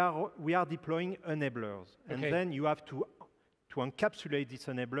 We are deploying enablers, and then you have to encapsulate this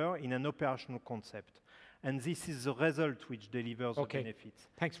enabler in an operational concept. And this is the result which delivers the benefits.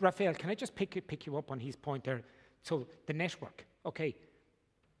 Thanks. Rafael, can I just pick you up on his point there? So the network, okay.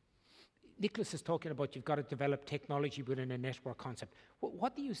 Nicolas is talking about you've got to develop technology within a network concept.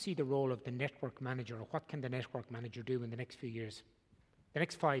 What do you see the role of the network manager, or what can the network manager do in the next few years? The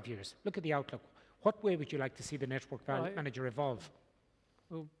next 5 years? Look at the outlook. What way would you like to see the network manager evolve?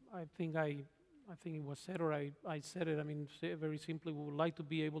 Well, I think it was said, or I said it, I mean, very simply, we would like to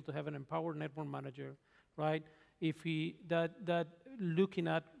be able to have an empowered network manager, right? If that looking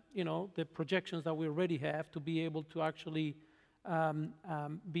at, you know, the projections that we already have, to be able to actually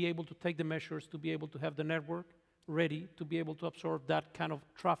be able to take the measures to be able to have the network ready to be able to absorb that kind of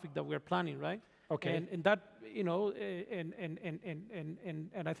traffic that we're planning, right? Okay. And that, you know,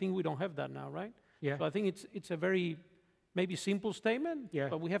 and I think we don't have that now, right? Yeah. So I think it's a very maybe simple statement, yeah,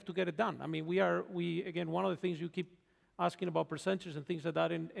 but we have to get it done. I mean, we again, one of the things you keep asking about percentages and things like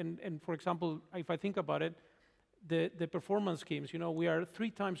that, and for example, if I think about it, the performance schemes, you know, we are 3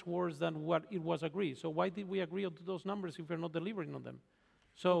 times worse than what it was agreed. So why did we agree on those numbers if we're not delivering on them?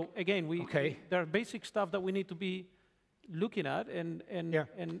 So again, there are basic stuff that we need to be looking at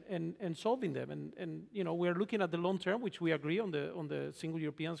and solving them. And you know, we're looking at the long term, which we agree on the single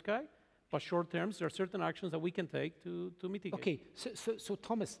European sky. But short terms, there are certain actions that we can take to mitigate. Okay, so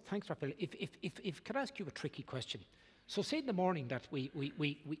Thomas, thanks, Rafael. If could I ask you a tricky question? So say in the morning that we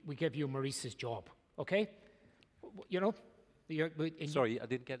give you Maurice's job, okay? You know, sorry, I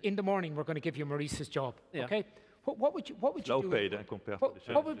didn't get it. In the morning, we're going to give you Maurice's job, okay? What would you Low do? paid compared to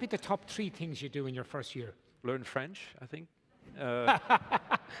the what would be the top 3 things you do in your first year? Learn French, I think.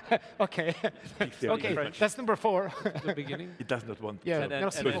 Okay. Okay, that's number 4. The beginning. He does not want to. Yeah,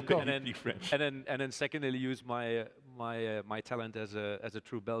 and then secondly, use my talent as a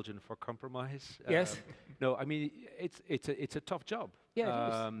true Belgian for compromise. Yes. No, I mean it's a tough job.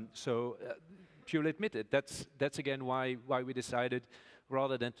 Yeah. So purely admitted. That's again why we decided,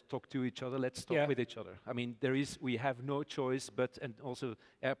 rather than to talk to each other, let's talk with each other. I mean, we have no choice, and also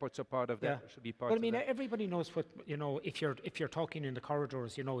airports are part of that. Should be part. Well, I mean, of that. everybody knows what, you know. If you're talking in the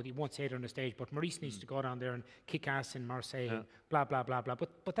corridors, you know, you won't say it on the stage, but Maurice needs to go down there and kick ass in Marseille, and blah blah blah blah.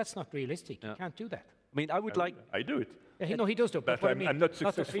 But that's not realistic. You can't do that. I mean, I would like. I do it. No, he does do it. But I mean, I'm not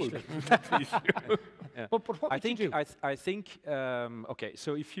successful. That's the issue. But what would you do? I think. Okay,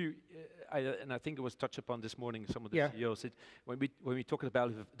 so if you. And I think it was touched upon this morning. Some of the CEOs. When we talk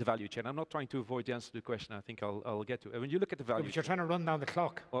about the value chain, I'm not trying to avoid the answer to the question. I think I'll get to it. When you look at the value, but you're trying to run down the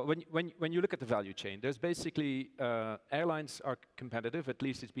clock. Well, when you look at the value chain, there's basically airlines are competitive. At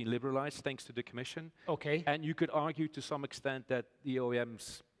least it's been liberalized thanks to the Commission. Okay. And you could argue to some extent that the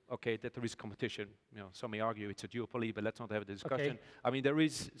OEMs. Okay, that there is competition. You know, some may argue it's a duopoly, but let's not have the discussion. Okay. I mean, there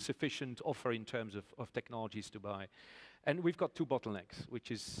is sufficient offer in terms of technologies to buy. And we've got 2 bottlenecks,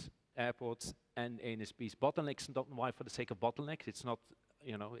 which is airports and ANSPs. Bottlenecks, not why for the sake of bottlenecks. It's not,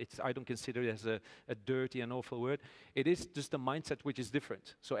 you know, I don't consider it as a dirty and awful word. It is just a mindset which is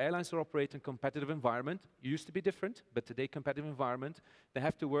different. So airlines are operating in a competitive environment. It used to be different, but today competitive environment. They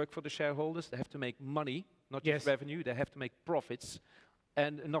have to work for the shareholders. They have to make money, not just revenue. They have to make profits.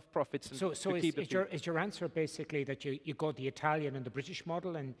 And enough profits. So is your answer basically that you go the Italian and the British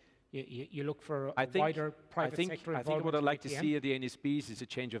model, and you look for a wider private sector involvement? I think what I'd like to see at the NSPs is a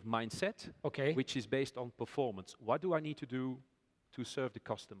change of mindset, which is based on performance. What do I need to do to serve the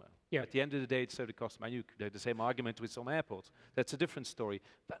customer? Yeah. At the end of the day, it's serve the customer. And you could have the same argument with some airports. That's a different story.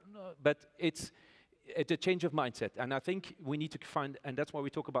 But it's a change of mindset. And I think we need to find, and that's why we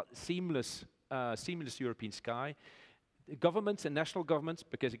talk about seamless European sky. Governments and national governments,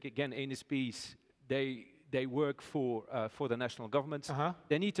 because again, ANSPs, they work for the national governments.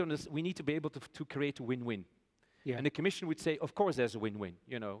 They need to we need to be able to create a win-win. Yeah. And the Commission would say, of course, there's a win-win.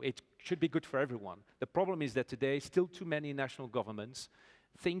 You know, it should be good for everyone. The problem is that today, still too many national governments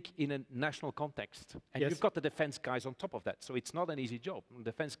think in a national context, and you've got the defense guys on top of that. So it's not an easy job.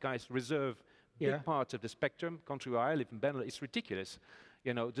 Defense guys reserve big parts of the spectrum. Country where I live in Benelux, it's ridiculous.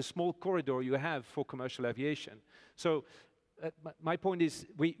 You know, the small corridor you have for commercial aviation. So my point is,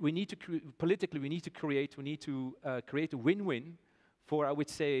 we need to politically we need to create a win-win for, I would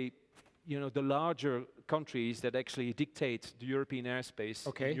say, you know, the larger countries that actually dictate the European airspace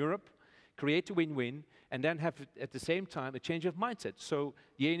in Europe. Create a win-win, and then have at the same time a change of mindset. So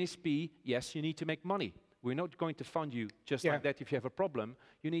the ANSP, yes, you need to make money. We're not going to fund you just like that if you have a problem.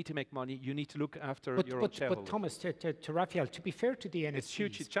 You need to make money. You need to look after your own shareholders. But Thomas, to Rafael, to be fair to the NSPs... It's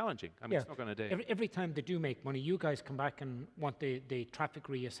hugely challenging. I mean, it's not going to do. Every time they do make money, you guys come back and want the traffic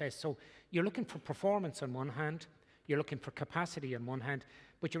reassessed. So you're looking for performance on one hand. you're looking for capacity on one hand,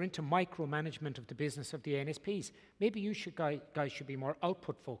 but you're into micromanagement of the business of the ANSPs. Maybe you should, guys should be more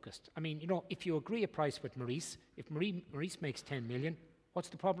output focused. I mean, you know, if you agree a price with Maurice, if Maurice makes 10 million, what's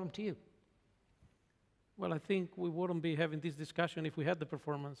the problem to you? Well, I think we wouldn't be having this discussion if we had the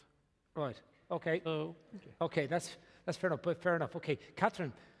performance. Right. Okay. So, okay, that's fair enough. But fair enough. Okay,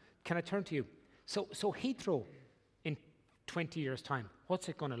 Kathryn, can I turn to you? So Heathrow in 20 years' time, what's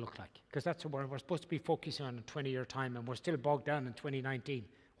it going to look like? Because that's what we're supposed to be focusing on in 20-year time, and we're still bogged down in 2019.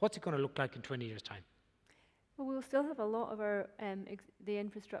 What's it going to look like in 20 years' time? Well, we'll still have a lot of our the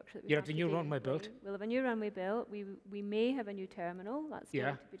infrastructure that we You have have the new runway built. We'll have a new runway built. We may have a new terminal. That's still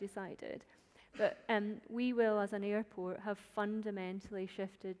to be decided. But we will, as an airport, have fundamentally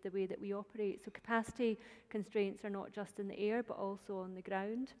shifted the way that we operate. So capacity constraints are not just in the air, but also on the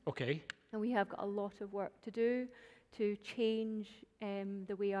ground. Okay. And we have got a lot of work to do to change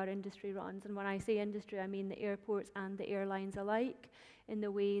the way our industry runs. And when I say industry, I mean the airports and the airlines alike, in the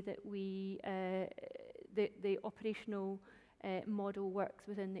way that we, the operational model works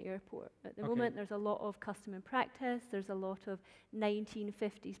within the airport. At the moment, there's a lot of custom and practice, there's a lot of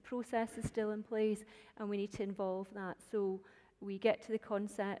 1950s processes still in place, and we need to involve that. So we get to the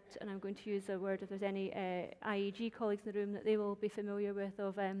concept, and I'm going to use a word, if there's any IAG colleagues in the room that they will be familiar with,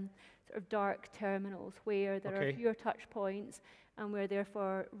 of sort of dark terminals, where there are fewer touch points, and we're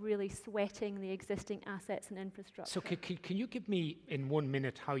therefore really sweating the existing assets and infrastructure. So can you give me in 1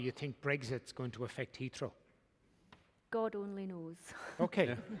 minute how you think Brexit's going to affect Heathrow? God only knows.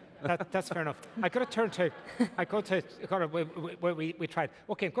 Okay, that's fair enough. I got to turn to, we tried.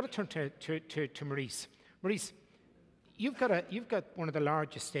 Okay, I'm going to turn to Maurice. Maurice, you've got one of the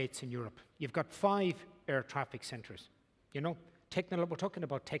largest states in Europe. You've got 5 air traffic centres. You know, we're talking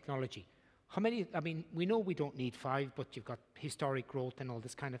about technology. How many? I mean, we know we don't need 5, but you've got historic growth and all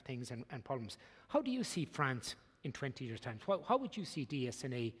this kind of things and problems. How do you see France in 20 years' time? How would you see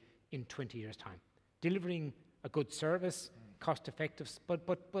DSNA in 20 years' time? Delivering a good service, cost-effective,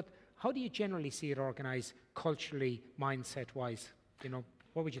 but how do you generally see it organised culturally, mindset-wise? You know,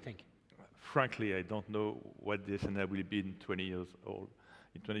 what would you think? Frankly, I don't know what DSNA will be in 20 years old.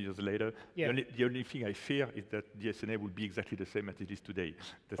 In 20 years later, Yeah. the only thing I fear is that DSNA will be exactly the same as it is today.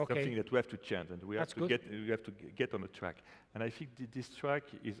 That's something that we have to change, and we have to get on a track. And I think this track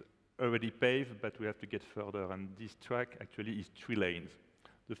is already paved, but we have to get further. And this track actually is 3 lanes.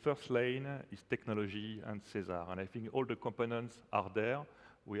 The first lane is technology and SESAR, and I think all the components are there.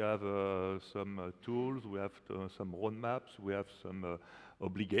 We have some tools, we have some roadmaps, we have some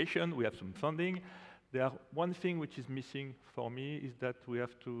obligation, we have some funding. One thing which is missing for me is that we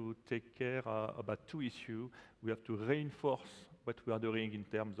have to take care about 2 issues. We have to reinforce what we are doing in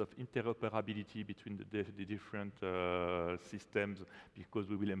terms of interoperability between the different systems, because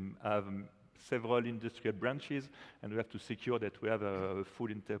we will have several industrial branches, and we have to secure that we have a full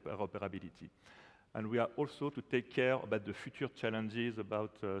interoperability. And we are also to take care about the future challenges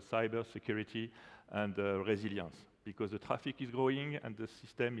about cyber security and resilience, because the traffic is growing and the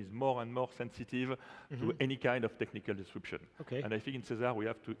system is more and more sensitive to any kind of technical disruption. Okay. And I think in SESAR we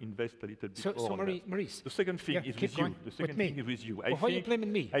have to invest a little bit more. So on that. Maurice, the second thing is with you. The second thing is with you. Well, why are you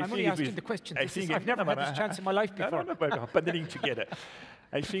blaming me? I'm only asking the question. I've never had this chance in my life before. No, but we're paneling together.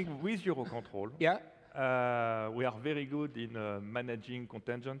 I think with Eurocontrol, we are very good in managing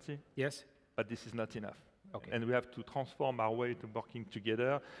contingency. Yes. But this is not enough. Okay. And we have to transform our way to working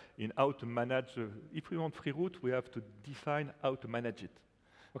together in how to manage. If we want free route, we have to define how to manage it.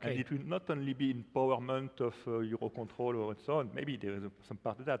 Okay. And it will not only be empowerment of Eurocontrol or so on. Maybe there is some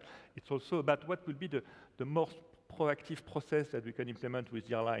part of that. It's also about what will be the most proactive process that we can implement with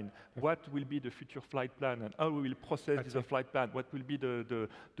the airline. What will be the future flight plan, and how we will process the flight plan? What will be the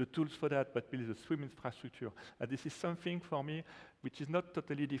tools for that? What will be the swim infrastructure? And this is something for me which is not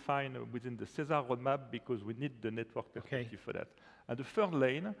totally defined within the SESAR roadmap, because we need the network perspective for that. And the third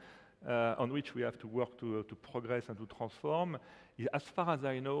lane, on which we have to work to progress and to transform, is, as far as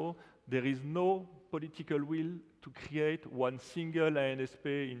I know, there is no political will to create one single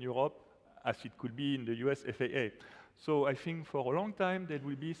ANSP in Europe, as it could be in the US FAA. So I think for a long time there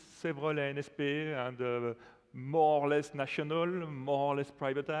will be several ANSP, and more or less national, more or less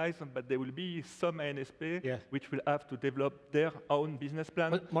privatized, but there will be some ANSP which will have to develop their own business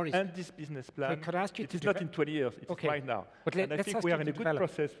plan. Maurice, and this business plan, could I ask you it is not in 20 years, it's right now. But and I think we are in a good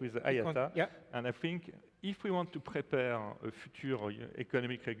process with IATA, Yeah. and I think if we want to prepare a future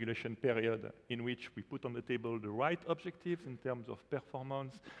economic regulation period in which we put on the table the right objectives in terms of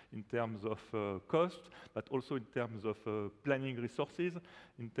performance, in terms of cost, but also in terms of planning resources,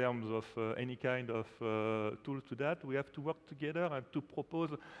 in terms of any kind of tool to that, we have to work together and to propose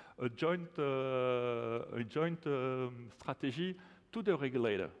a joint strategy to the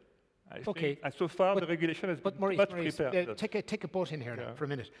regulator. Okay. So far, the regulation has been Maurice, much prepared. take a butt in here now for a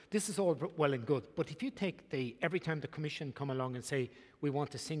minute. This is all well and good, but if you take every time the Commission come along and say, we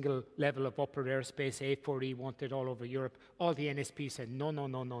want a single level of upper airspace, A4E, want it all over Europe, all the NSP said, no, no,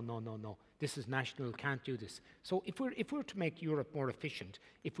 no, no, no, no, no. This is national, can't do this. So if we're to make Europe more efficient,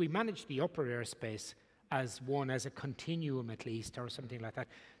 if we manage the upper airspace as a continuum at least, or something like that,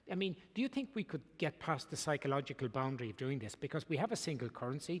 I mean, do you think we could get past the psychological boundary of doing this? Because we have a single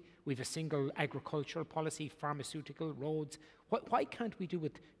currency, we have a single agricultural policy, pharmaceutical, roads. Why can't we do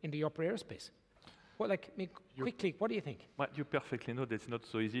it in the upper airspace? Well, quickly, what do you think? Well, you perfectly know that it's not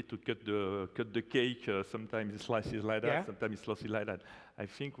so easy to cut the cake. Sometimes it slices like that, sometimes it slices like that. I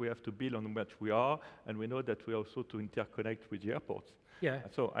think we have to build on what we are, and we know that we also to interconnect with the airports. Yeah.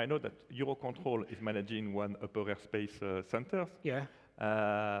 So I know that Eurocontrol is managing one upper airspace center. Yeah.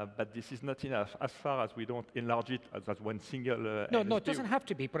 But this is not enough as far as we don't enlarge it as one single. No, it doesn't have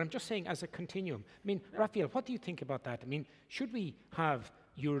to be, but I'm just saying as a continuum. I mean, Rafael, what do you think about that? I mean, should we have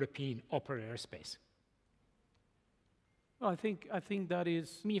European upper airspace? Well, I think that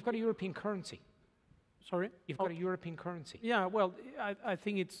is... I mean, you've got a European currency. Sorry? You've got a European currency. Yeah, well, I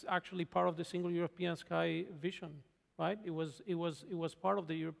think it's actually part of the Single European Sky vision, right? It was part of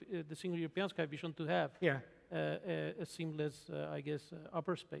the Single European Sky vision to have a seamless, I guess,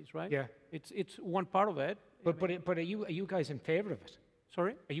 upper space, right? Yeah. It's one part of it. But are you guys in favor of it?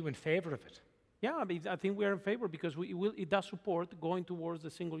 Sorry? Are you in favor of it? Yeah, I mean, I think we are in favor because it does support going towards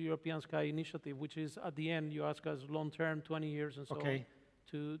the Single European Sky initiative, which is at the end, you ask us long-term, 20 years and so on,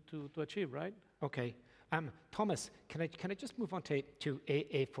 to achieve, right? Okay. Thomas, can I just move on to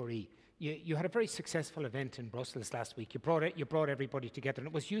A4E? You had a very successful event in Brussels last week. You brought everybody together, and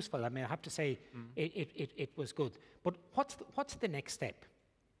it was useful. I mean, I have to say, it was good. But what's the next step?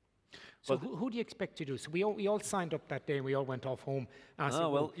 So who do you expect to do? So we all signed up that day, and we all went off home.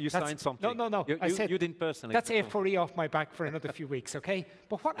 Well, you signed something. No. I said you didn't personally. That's A4E off my back for another few weeks, okay?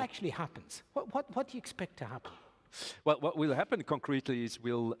 But what actually happens? What do you expect to happen? Well, what will happen concretely is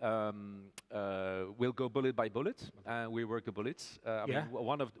we'll go bullet by bullet, and we work the bullets. I mean,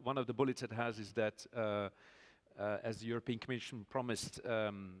 one of the bullets it has is that, as the European Commission promised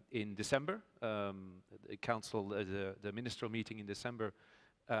in December, the Council, the ministerial meeting in December,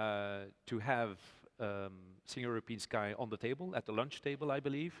 to have Single European Sky on the table, at the lunch table, I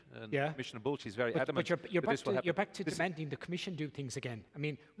believe. And Commissioner Bulc is very adamant. But you're back to demanding the Commission do things again. I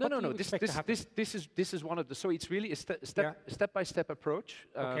mean, no. This is one of the. So it's really a step-by-step approach.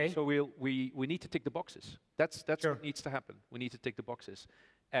 So we need to tick the boxes. That's what needs to happen. We need to tick the boxes.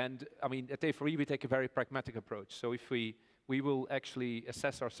 And I mean, at A4E we take a very pragmatic approach. So if we will actually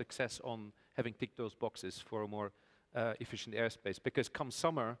assess our success on having ticked those boxes for a more efficient airspace. Because come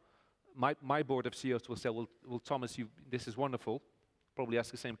summer, my board of CEOs will say, well Thomas, this is wonderful. Probably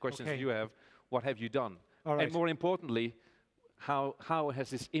ask the same questions you have. What have you done? And more importantly, how has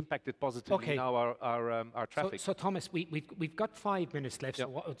this impacted positively now our traffic? So Thomas, we've got 5 minutes left.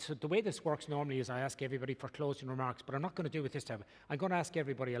 So the way this works normally is I ask everybody for closing remarks, but I'm not going to do it this time. I'm going to ask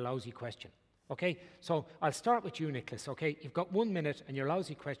everybody a lousy question. Okay? So I'll start with you, Nicolas. Okay? You've got 1 minute, and your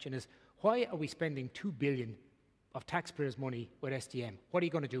lousy question is, why are we spending 2 billion of taxpayers' money with STM? What are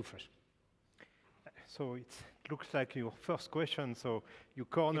you going to do for it? So it looks like your first question, so you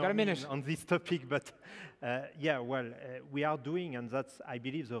corner me on this topic, but we are doing, and that's, I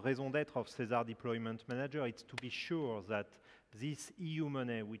believe, the raison d'être of SESAR Deployment Manager. It's to be sure that this EU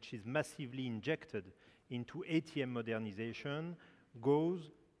money, which is massively injected into ATM modernization,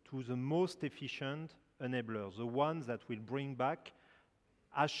 goes to the most efficient enablers, the ones that will bring back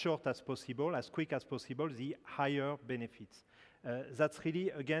as short as possible, as quick as possible, the higher benefits. That's really,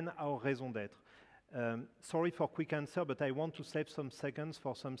 again, our raison d'être. Sorry for quick answer, but I want to save some seconds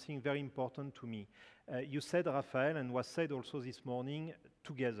for something very important to me. You said, Rafael, and was said also this morning,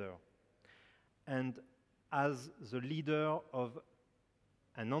 together. And as the leader of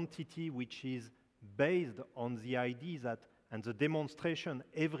an entity which is based on the idea that, and the demonstration,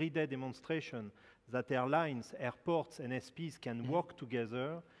 everyday demonstration, that airlines, airports, and SPs can work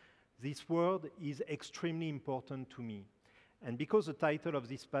together, this word is extremely important to me. And because the title of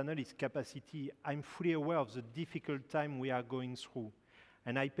this panel is Capacity, I'm fully aware of the difficult time we are going through.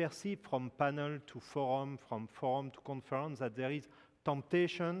 And I perceive from panel to forum, from forum to conference, that there is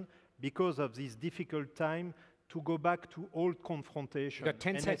temptation because of this difficult time, to go back to old confrontation. You got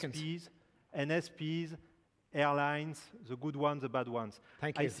 10 seconds. NSPs, airlines, the good ones, the bad ones.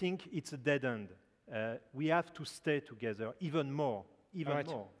 Thank you. I think it's a dead end. We have to stay together even more,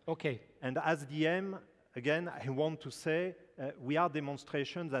 more. Okay. And as DM, again, I want to say we are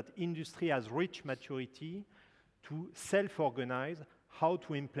demonstrations that industry has reached maturity to self-organize how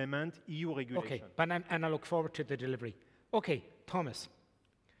to implement EU regulation. Okay, and I look forward to the delivery. Okay, Thomas,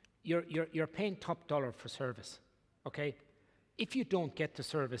 you're paying top dollar for service, okay? If you don't get the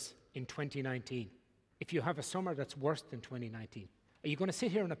service in 2019, if you have a summer that's worse than 2019, are you going to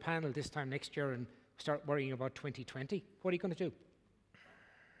sit here on a panel this time next year and start worrying about 2020? What are you going to do?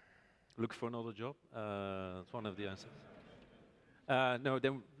 Look for another job. That's one of the answers. No,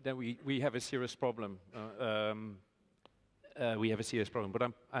 then we have a serious problem. We have a serious problem,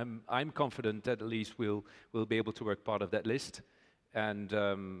 but I'm confident that at least we'll be able to work part of that list, and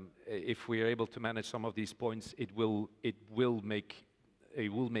if we are able to manage some of these points, it will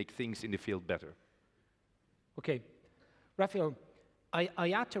make things in the field better. Okay, Rafael,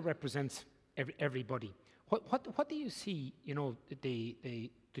 IATA represents everybody. What do you see? You know,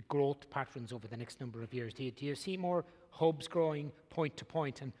 the growth patterns over the next number of years. Do you see more hubs growing point to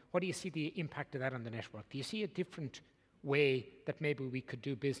point, and what do you see the impact of that on the network? Do you see a different way that maybe we could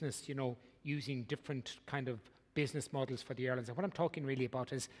do business, you know, using different kind of business models for the airlines? And what I'm talking really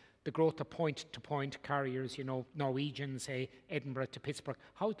about is the growth of point-to-point carriers, you know, Norwegian, say, Edinburgh to Pittsburgh.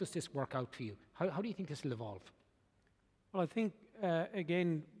 How does this work out for you? How do you think this will evolve? Well, I think,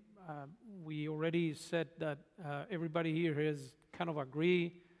 again, we already said that everybody here has kind of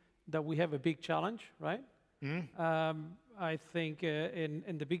agree that we have a big challenge, right? I think,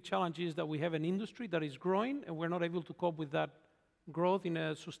 and the big challenge is that we have an industry that is growing, and we're not able to cope with that growth in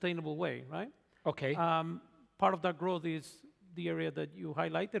a sustainable way, right? Okay. Part of that growth is the area that you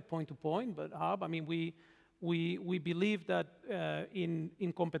highlighted, point-to-point, but hub. I mean, we believe that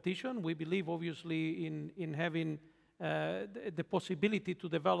in competition, we believe obviously in having the possibility to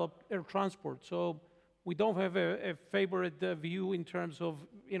develop air transport. So we don't have a favorite view in terms of,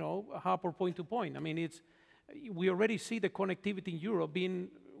 you know, hub or point-to-point. I mean, we already see the connectivity in Europe being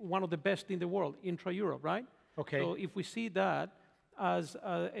one of the best in the world, intra-Europe, right? Okay. So if we see that as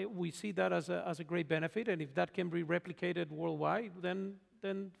a great benefit, and if that can be replicated worldwide,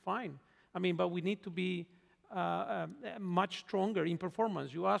 then fine. I mean, but we need to be much stronger in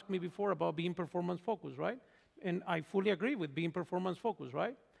performance. You asked me before about being performance focused, right? And I fully agree with being performance focused,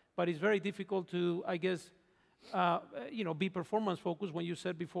 right? But it's very difficult to, I guess, you know, be performance focused when you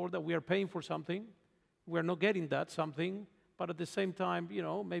said before that we are paying for something, we're not getting that something, but at the same time, you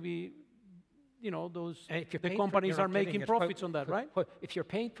know, maybe, you know, those the companies are making profits on that, right? If you're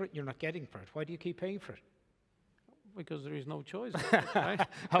paying for it, you're not getting for it. Why do you keep paying for it? Because there is no choice, right?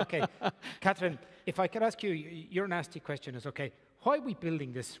 Okay, Kathryn, if I could ask you, your nasty question is, okay, why are we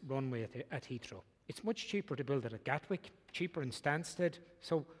building this runway at Heathrow? It's much cheaper to build it at Gatwick, cheaper in Stansted.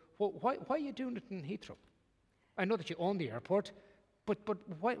 So why are you doing it in Heathrow? I know that you own the airport, but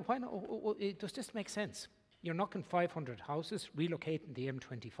why not? Does this make sense? You're knocking 500 houses, relocating the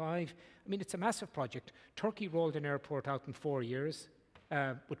M25. I mean, it's a massive project. Turkey rolled an airport out in 4 years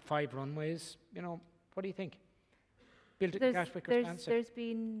with 5 runways. You know, what do you think? Build it in Gatwick or Stansted? There's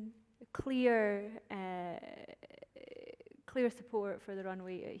been clear support for the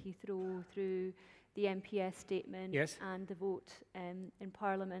runway at Heathrow through the MPS statement, yes, and the vote in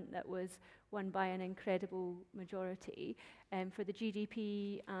Parliament that was won by an incredible majority. For the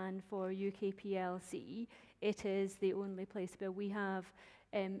GDP and for UK PLC, it is the only place where we have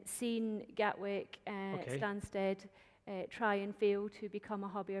seen Gatwick, Stansted try and fail to become a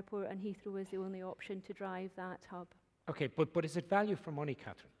hub airport, and Heathrow is the only option to drive that hub. Okay, but is it value for money,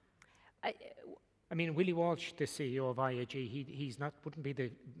 Kathryn? I mean, Willie Walsh, the CEO of IAG, wouldn't be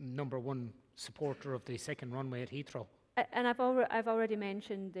the #1 supporter of the second runway at Heathrow. And I've already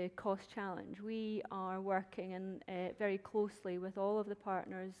mentioned the cost challenge. We are working very closely with all of the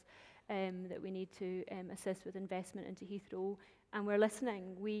partners that we need to assist with investment into Heathrow, and we're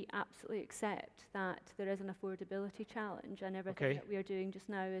listening. We absolutely accept that there is an affordability challenge, and everything that we are doing just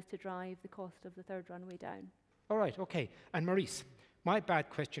now is to drive the cost of the third runway down. All right, okay. And Maurice, my bad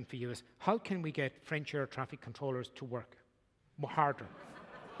question for you is, how can we get French air traffic controllers to work more harder?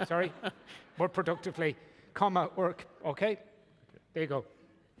 Sorry, more productively, work, okay? There you go.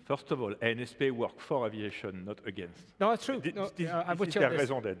 First of all, NSP work for aviation, not against. No, it's true. This is their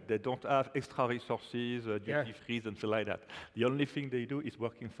reason. They don't have extra resources, duty frees, and things like that. The only thing they do is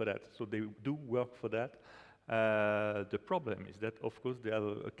working for that. So they do work for that. The problem is that, of course, they have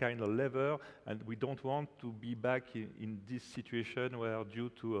a kind of lever, and we don't want to be back in this situation where, due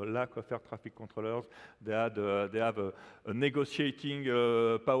to a lack of air traffic controllers, they have a negotiating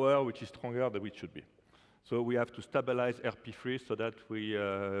power which is stronger than it should be. So we have to stabilize RP3 so that we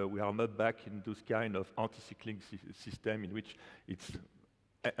are not back in this kind of anti-cycling system in which it's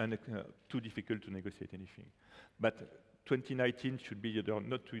too difficult to negotiate anything. But 2019 should be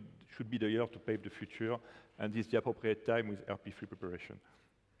the year to pave the future, and this is the appropriate time with RP3 preparation.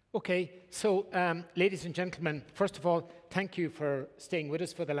 Okay, so ladies and gentlemen, first of all, thank you for staying with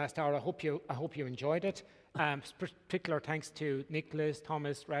us for the last hour. I hope you enjoyed it. Particular thanks to Nicolas,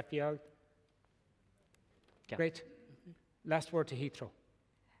 Thomas, Rafael. Yeah. Great. Last word to Heathrow.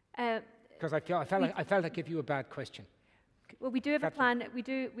 Because I felt I gave you a bad question. Well, we do have a plan.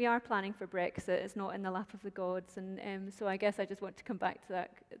 We are planning for Brexit. It's not in the lap of the gods, and so I guess I just want to come back to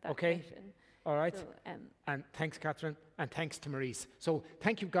that okay. question. All right. So, and thanks, Kathryn, and thanks to Maurice. So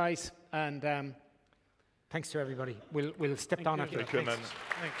thank you, guys, and thanks to everybody. We'll step down after. Thank you, man.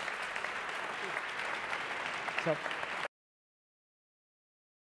 So.